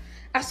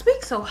 I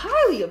speak so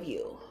highly of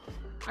you.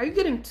 Are you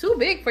getting too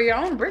big for your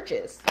own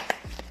britches?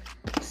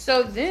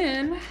 So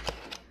then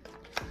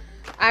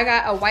I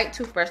got a white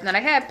toothbrush. Now, I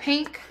had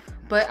pink,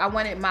 but I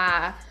wanted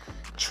my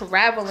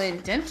traveling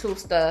dental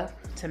stuff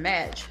to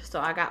match.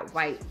 So I got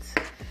white,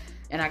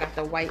 and I got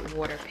the white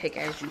water pick,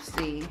 as you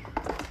see.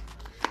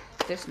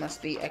 This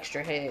must be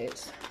extra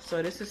heads.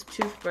 So this is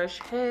toothbrush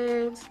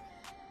heads.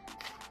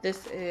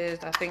 This is,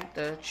 I think,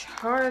 the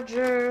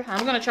charger.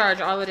 I'm gonna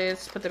charge all of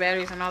this, put the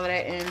batteries and all of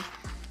that in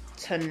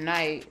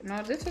tonight.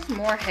 No, this is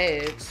more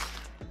heads.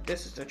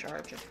 This is the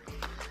charger.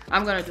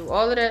 I'm gonna do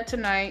all of that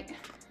tonight.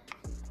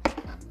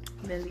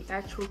 Then the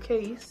actual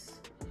case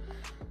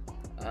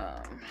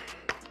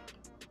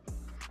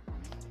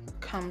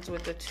comes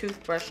with the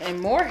toothbrush and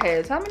more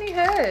heads. How many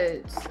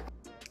heads?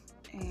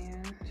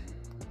 And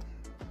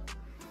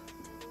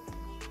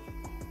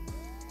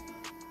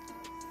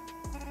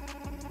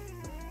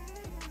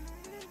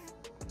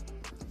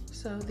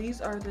so these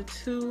are the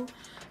 2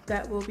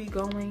 that will be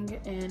going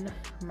in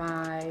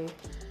my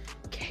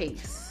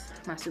case,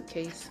 my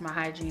suitcase, my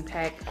hygiene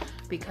pack,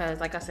 because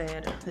like I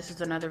said, this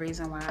is another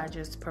reason why I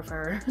just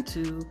prefer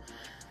to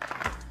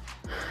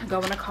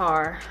go in a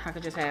car. I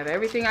could just have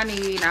everything I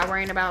need, not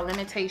worrying about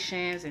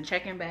limitations and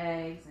checking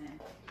bags and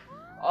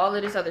all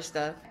of this other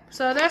stuff.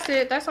 So that's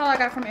it. That's all I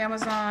got from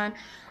Amazon.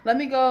 Let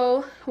me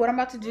go. What I'm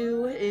about to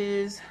do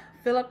is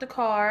fill up the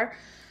car,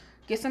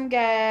 get some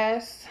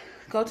gas,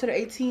 go to the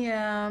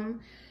ATM,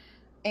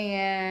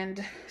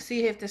 and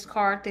see if this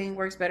card thing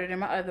works better than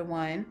my other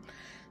one.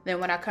 Then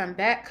when I come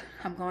back,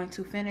 I'm going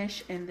to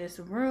finish in this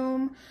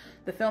room,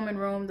 the filming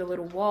room, the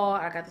little wall.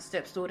 I got the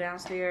step stool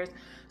downstairs.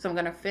 So I'm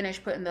going to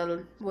finish putting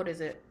the, what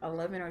is it,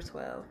 11 or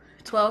 12?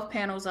 12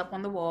 panels up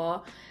on the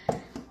wall.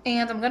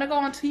 And I'm going to go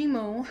on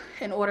Temu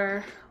and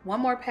order 1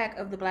 more pack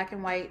of the black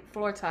and white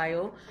floor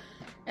tile.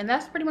 And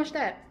that's pretty much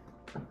that.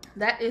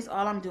 That is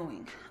all I'm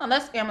doing.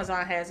 Unless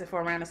Amazon has it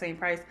for around the same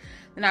price,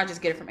 then I'll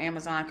just get it from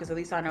Amazon, because at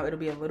least I know it'll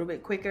be a little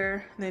bit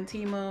quicker than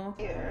Temu.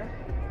 Here.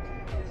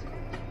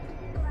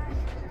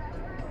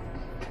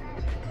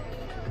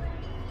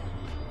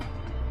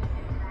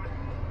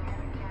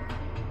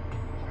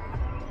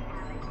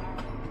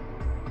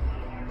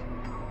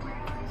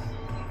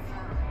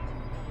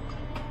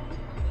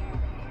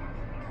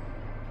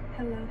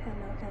 Hello,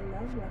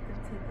 welcome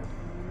to the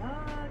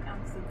vlog.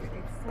 I'm super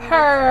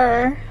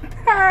excited.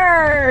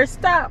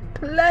 Stop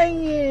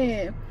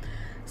playing.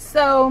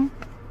 So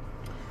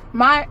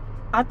I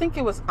think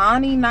it was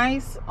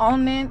Onnits,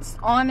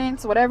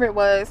 whatever it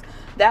was,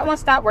 that one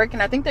stopped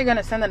working. I think they're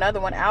gonna send another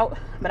one out,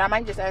 but I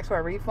might just ask for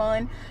a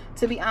refund,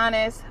 to be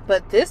honest.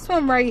 But this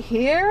one right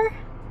here,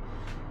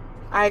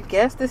 I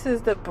guess this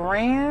is the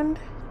brand.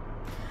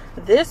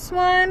 This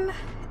one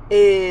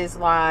is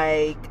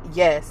like,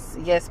 yes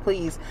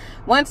please.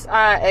 Once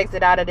I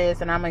exit out of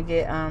this, and I'm gonna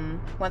get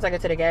once I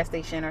get to the gas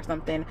station or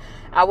something,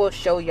 I will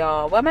show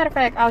y'all. Well, matter of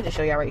fact, I'll just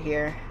show y'all right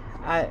here.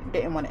 I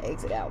didn't want to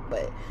exit out,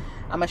 but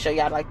I'm gonna show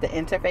y'all like the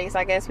interface,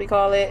 I guess we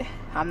call it.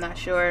 I'm not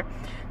sure.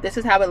 This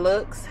is how it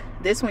looks.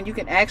 This one you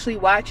can actually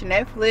watch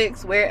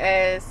Netflix,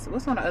 whereas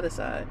what's on the other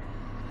side?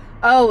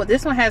 Oh,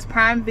 this one has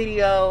Prime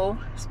Video,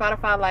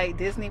 Spotify, like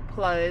Disney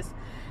Plus,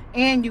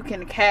 and you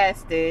can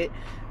cast it.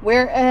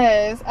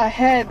 Whereas I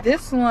had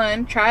this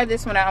one, try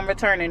this one out, I'm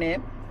returning it.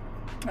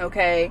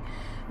 Okay,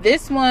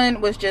 this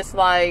one was just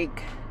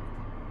like,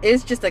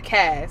 it's just a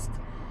cast,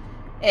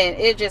 and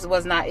it just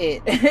was not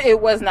it. It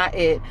was not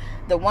it.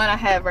 The one I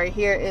have right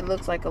here, it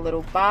looks like a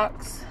little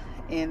box,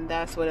 and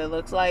that's what it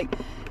looks like,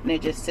 and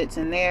it just sits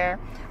in there.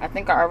 I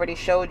think I already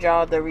showed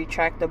y'all the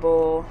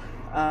retractable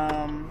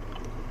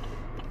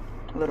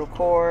little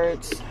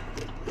cords,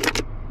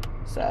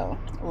 so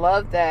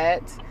love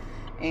that.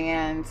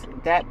 And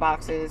that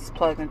box is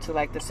plugged into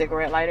like the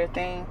cigarette lighter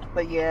thing.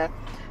 But yeah,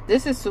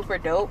 this is super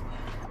dope.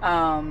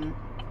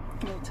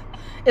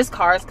 It's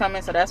cars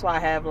coming, so that's why I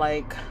have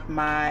like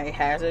my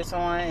hazards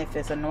on. If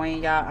it's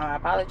annoying y'all, I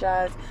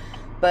apologize.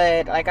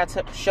 But like I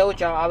showed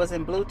y'all, I was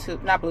in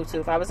I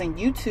was in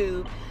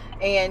YouTube,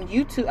 and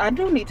YouTube, I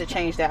do need to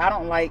change that. I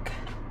don't like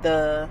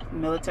the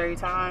military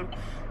time.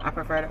 I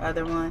prefer the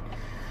other one.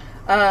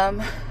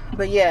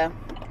 But yeah,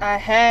 I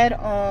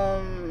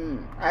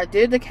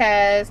did the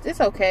cast. It's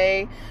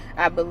okay.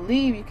 I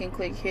believe you can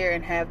click here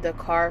and have the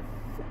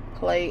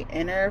CarPlay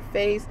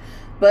interface.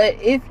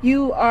 But if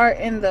you are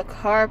in the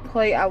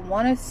CarPlay, I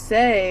want to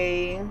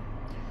say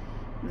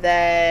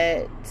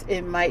that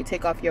it might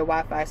take off your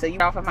Wi-Fi. So you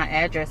off of my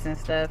address and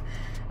stuff.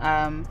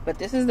 But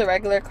this is the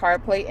regular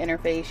CarPlay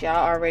interface. Y'all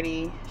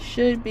already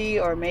should be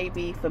or may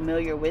be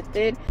familiar with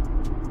it.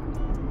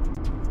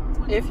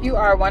 If you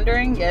are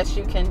wondering, yes,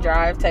 you can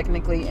drive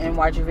technically and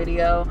watch a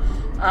video.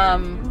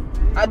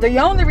 The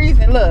only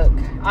reason, look,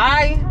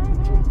 I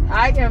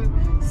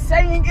am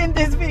saying in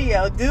this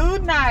video, do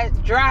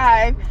not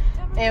drive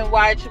and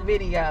watch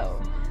video.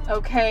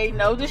 Okay,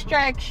 no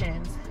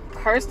distractions.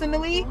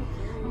 Personally,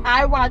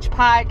 I watch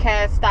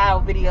podcast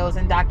style videos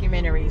and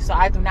documentaries, so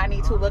I do not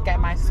need to look at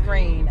my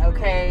screen.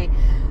 Okay,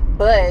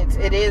 but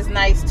it is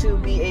nice to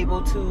be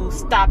able to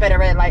stop at a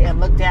red light and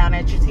look down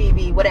at your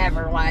TV,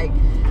 whatever. Like,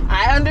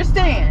 I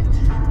understand.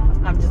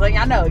 I'm just letting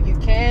y'all know, you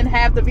can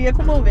have the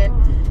vehicle moving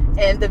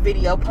and the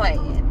video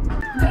playing.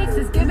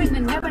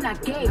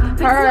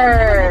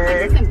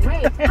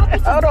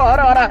 Hold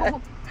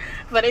on.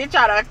 So they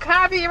try to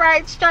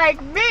copyright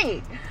strike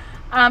me.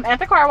 At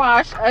the car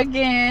wash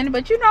again.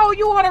 But you know,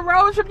 you on a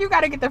road trip, you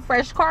gotta get the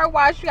fresh car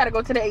wash. You gotta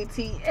go to the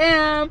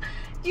ATM.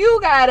 You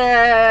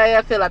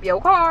gotta fill up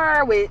your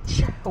car,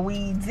 which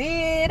we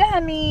did,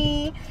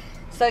 honey.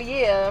 So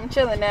yeah, I'm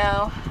chilling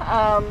now.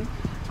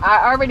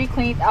 I already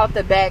cleaned out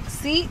the back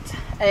seat,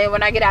 and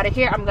when I get out of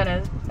here, I'm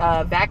gonna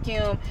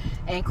vacuum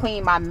and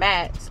clean my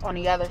mats on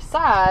the other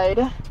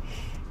side.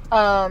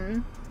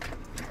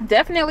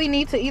 Definitely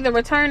need to either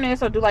return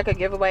this or do like a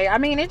giveaway. I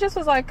mean, it just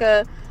was like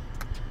a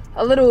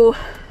little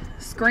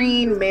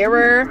screen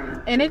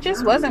mirror, and it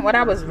just wasn't what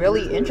I was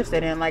really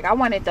interested in. Like, I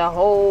wanted the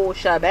whole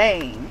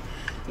shebang,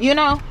 you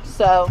know.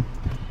 So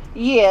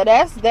yeah,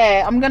 that's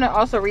that. I'm gonna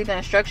also read the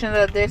instructions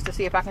of this to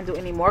see if I can do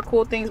any more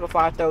cool things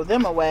before I throw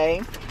them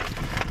away.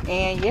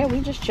 And yeah,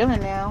 we just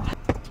chilling now.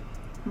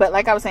 But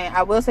like I was saying,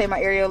 I will say my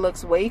area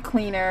looks way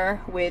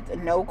cleaner with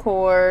no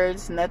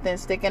cords, nothing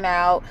sticking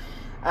out,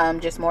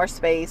 just more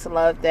space.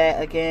 Love that.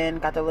 Again,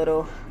 got the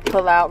little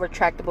pull out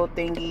retractable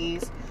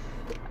thingies.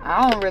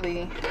 I don't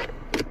really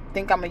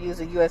think I'm gonna use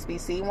a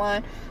USB-C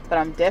one, but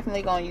I'm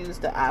definitely gonna use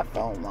the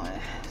iPhone one.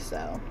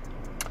 So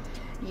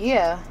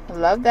yeah,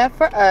 love that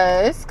for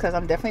us, because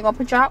I'm definitely gonna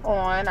put y'all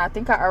on. I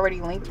think I already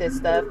linked this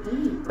stuff,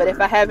 but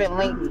if I haven't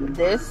linked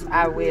this,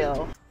 I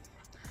will.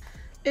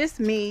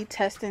 It's me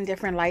testing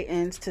different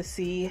lightings to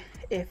see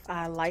if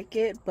I like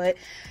it, but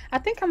I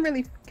think I'm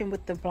really fucking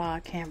with the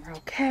vlog camera.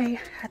 Okay,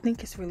 I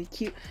think it's really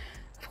cute.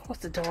 Of course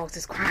the dogs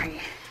is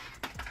crying.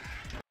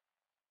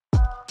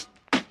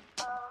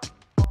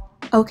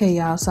 Okay,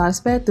 y'all, so I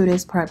sped through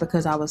this part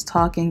because I was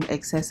talking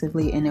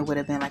excessively and it would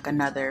have been like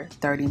another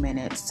 30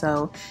 minutes.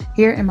 So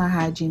here in my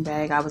hygiene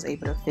bag, I was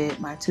able to fit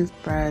my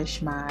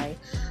toothbrush, my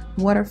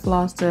water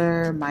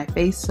flosser, my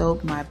face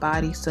soap, my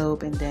body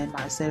soap, and then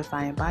my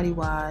acidifying body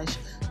wash,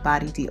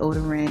 body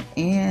deodorant,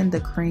 and the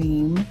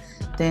cream.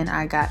 Then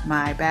I got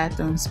my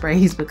bathroom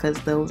sprays because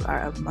those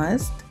are a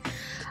must.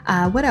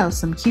 What else?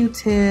 Some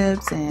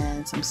Q-tips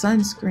and some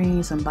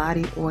sunscreen, some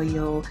body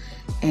oil,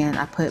 and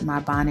I put my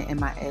bonnet and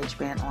my edge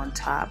band on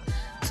top.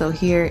 So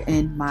here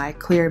in my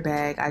clear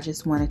bag, I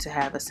just wanted to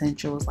have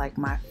essentials like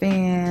my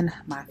fan,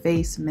 my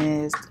face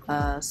mist,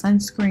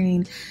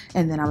 sunscreen,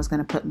 and then I was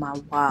going to put my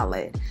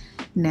wallet.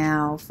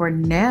 Now for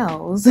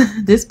nails,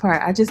 this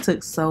part I just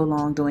took so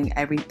long doing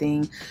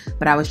everything,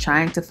 but I was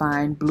trying to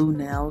find blue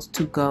nails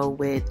to go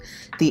with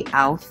the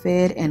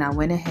outfit, and I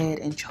went ahead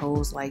and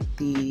chose like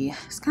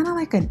it's kind of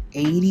like an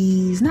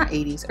 80s, not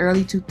 80s,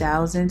 early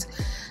 2000s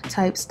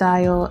type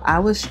style. I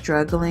was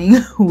struggling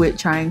with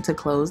trying to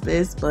close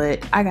this,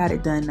 but I got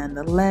it done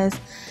nonetheless.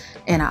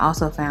 And I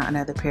also found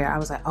another pair. I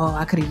was like, oh,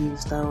 I could have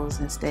used those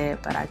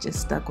instead, but I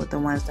just stuck with the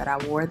ones that I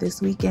wore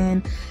this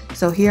weekend.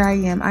 So here I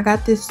am. I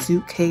got this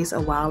suitcase a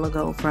while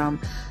ago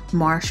from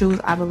Marshalls,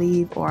 I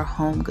believe, or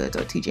Home Goods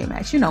or TJ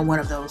Maxx, you know, one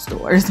of those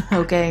stores.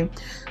 Okay,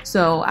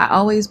 so I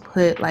always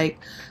put like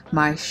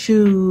my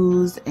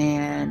shoes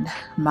and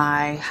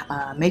my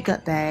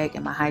makeup bag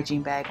and my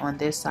hygiene bag on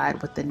this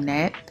side with the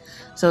net.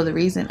 So the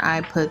reason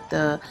I put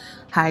the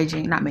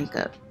hygiene, not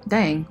makeup,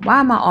 dang, why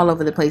am I all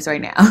over the place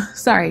right now?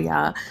 Sorry,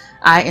 y'all.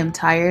 I am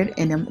tired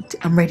and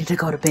I'm ready to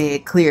go to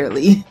bed,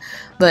 clearly.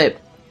 But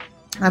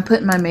I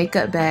put my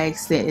makeup bag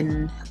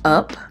sitting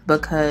up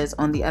because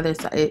on the other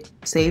side it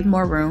saved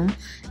more room,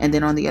 and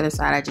then on the other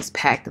side I just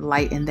packed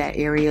light in that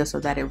area so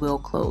that it will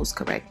close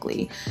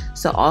correctly.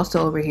 So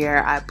also over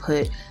here I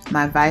put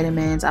my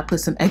vitamins. I put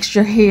some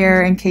extra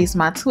hair in case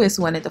my twist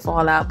wanted to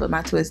fall out, but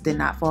my twist did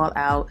not fall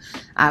out.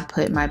 I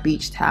put my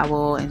beach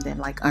towel and then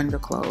like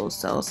underclothes,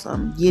 so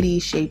some Yitty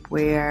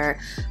shapewear,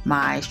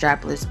 my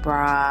strapless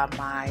bra,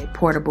 my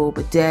portable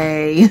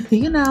bidet,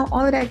 you know,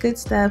 all of that good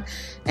stuff,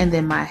 and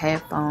then my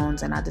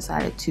headphones. And I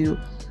decided to,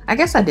 I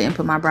guess I didn't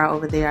put my bra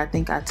over there. I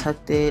think I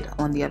tucked it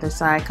on the other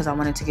side because I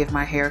wanted to give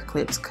my hair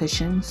clips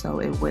cushion so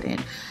it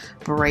wouldn't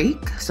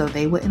break, so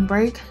they wouldn't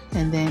break.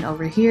 And then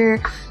over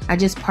here I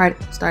just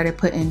started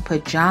putting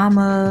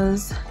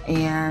pajamas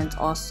and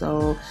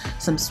also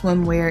some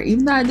swimwear.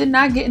 Even though I did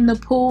not get in the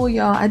pool,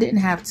 y'all, I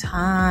didn't have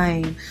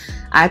time.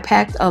 I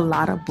packed a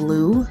lot of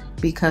blue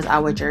because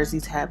our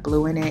jerseys had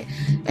blue in it,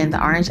 and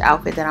the orange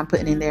outfit that I'm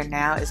putting in there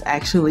now is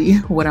actually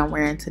what I'm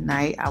wearing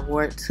tonight. I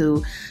wore it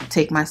to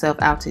take myself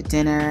out to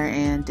dinner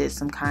and did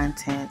some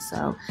content.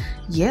 So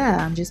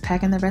yeah, I'm just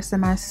packing the rest of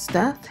my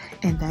stuff,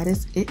 and that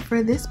is it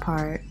for this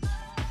part.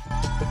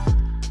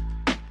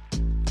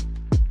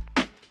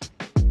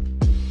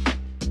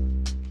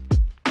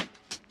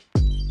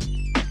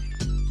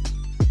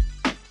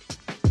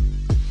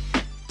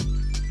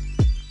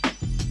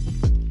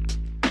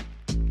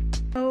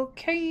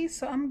 Okay,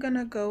 so I'm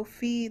gonna go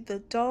feed the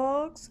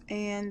dogs,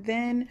 and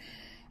then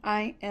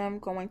I am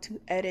going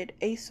to edit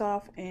Ace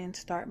off and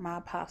start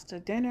my pasta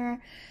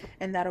dinner,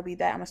 and that'll be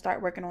that. I'm gonna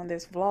start working on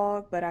this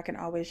vlog, but I can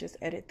always just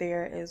edit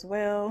there as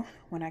well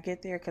when I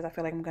get there because I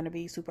feel like I'm gonna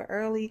be super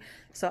early,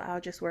 so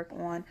I'll just work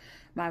on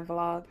my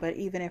vlog. But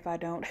even if I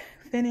don't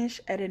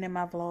finish editing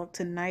my vlog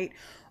tonight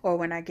or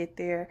when I get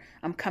there,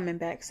 I'm coming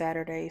back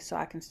Saturday, so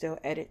I can still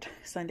edit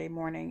Sunday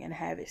morning and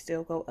have it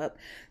still go up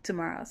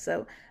tomorrow.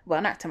 So,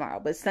 well, not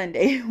tomorrow, but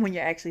Sunday when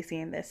you're actually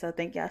seeing this. So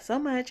thank y'all so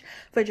much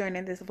for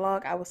joining this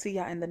vlog. I will see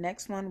y'all in the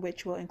next one,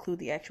 which will include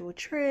the actual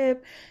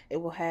trip. It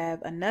will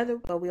have another,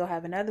 but we'll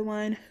have another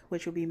one,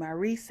 which will be my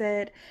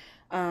reset.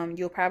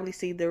 You'll probably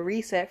see the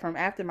reset from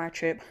after my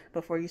trip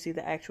before you see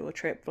the actual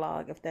trip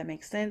vlog, if that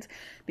makes sense,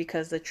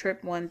 because the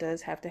trip one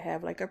does have to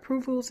have like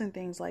approvals and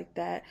things like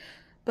that,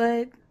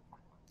 but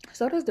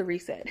so does the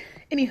reset.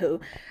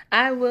 Anywho,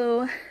 I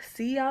will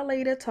see y'all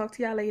later, talk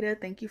to y'all later.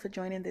 Thank you for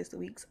joining this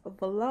week's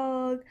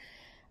vlog.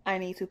 I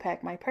need to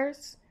pack my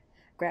purse,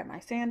 grab my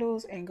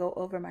sandals, and go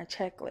over my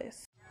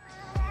checklist.